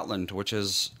to Scotland, which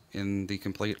is in the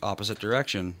complete opposite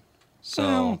direction. So,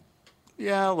 well,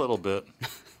 yeah, a little bit,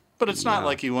 but it's not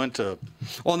like he went to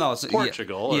it's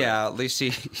Portugal. At least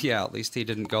he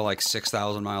didn't go like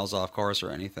 6,000 miles off course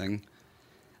or anything.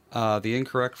 The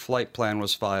incorrect flight plan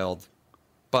was filed,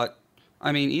 but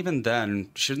I mean, even then,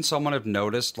 shouldn't someone have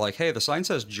noticed? Like, hey, the sign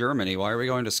says Germany. Why are we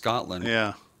going to Scotland?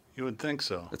 Yeah, you would think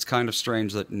so. It's kind of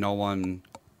strange that no one.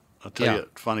 I'll tell you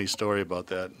a funny story about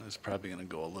that. It's probably going to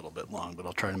go a little bit long, but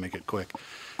I'll try to make it quick.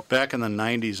 Back in the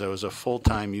 90s, I was a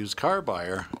full-time used car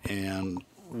buyer, and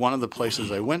one of the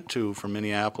places I went to from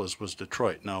Minneapolis was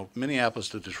Detroit. Now, Minneapolis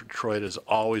to Detroit is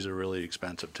always a really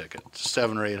expensive ticket. It's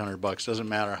 $700 or $800. Doesn't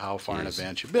matter how far in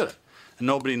advance you bid it. And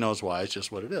nobody knows why. It's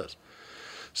just what it is.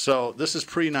 So this is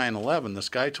pre-9/11. This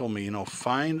guy told me,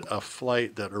 find a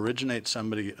flight that originates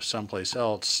someplace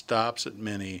else, stops at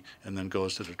Minnie, and then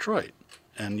goes to Detroit.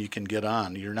 And you can get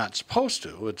on. You're not supposed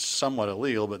to. It's somewhat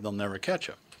illegal, but they'll never catch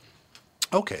you.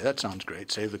 Okay, that sounds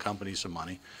great. Save the company some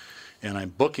money. And I'm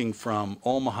booking from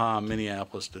Omaha,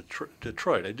 Minneapolis to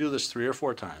Detroit. I do this 3 or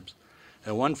 4 times.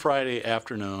 And one Friday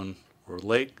afternoon, we're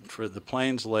late, the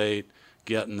plane's late,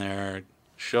 getting there,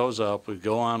 shows up, we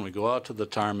go out to the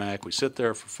tarmac, we sit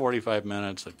there for 45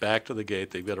 minutes, they're back to the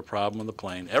gate, they've got a problem with the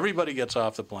plane. Everybody gets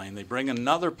off the plane, they bring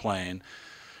another plane.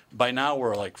 By now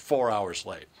we're like 4 hours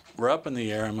late. We're up in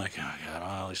the air. I'm like, oh, God,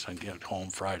 at least I can get home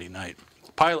Friday night.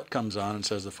 The pilot comes on and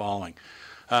says the following.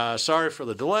 Sorry for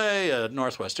the delay.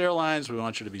 Northwest Airlines, we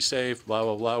want you to be safe, blah,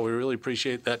 blah, blah. We really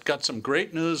appreciate that. Got some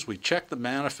great news. We checked the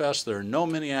manifest. There are no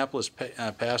Minneapolis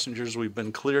passengers. We've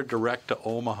been cleared direct to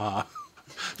Omaha.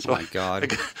 So my God. I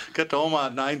got to Omaha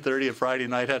at 9:30 on Friday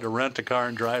night, had to rent a car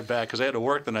and drive back because I had to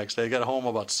work the next day. I got home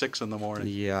about 6 in the morning.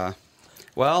 Yeah.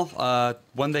 Well,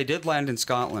 when they did land in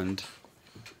Scotland,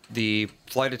 the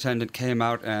flight attendant came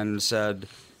out and said,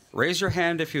 raise your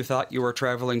hand if you thought you were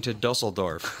traveling to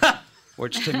Dusseldorf,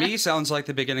 which to me sounds like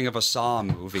the beginning of a Saw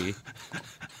movie.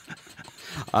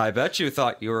 I bet you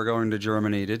thought you were going to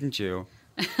Germany, didn't you?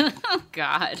 Oh,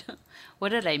 God. What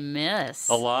did I miss?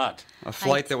 A lot. A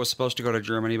flight that was supposed to go to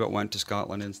Germany but went to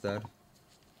Scotland instead.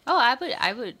 Oh,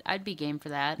 I'd be game for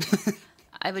that.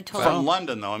 I would totally. From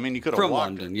London, though. I mean, you could have From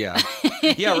walked London, it. yeah.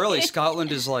 Yeah, really.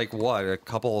 Scotland is like, what, a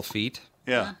couple of feet?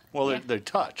 Yeah. Well, they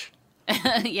touch.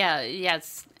 Yeah.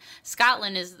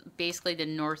 Scotland is basically the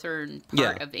northern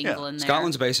part of England. There.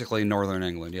 Scotland's basically northern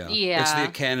England, yeah. Yeah. It's the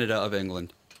Canada of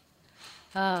England.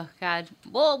 Oh, God.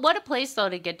 Well, what a place, though,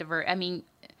 to get diverted. I mean,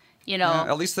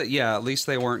 At least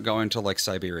they weren't going to, like,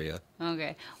 Siberia.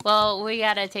 Okay. Well, we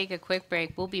got to take a quick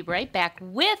break. We'll be right back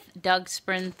with Doug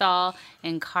Sprinthal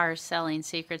and Car Selling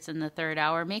Secrets in the third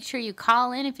hour. Make sure you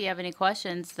call in if you have any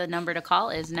questions. The number to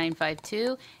call is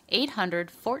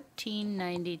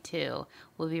 952-800-1492.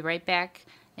 We'll be right back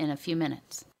in a few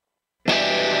minutes.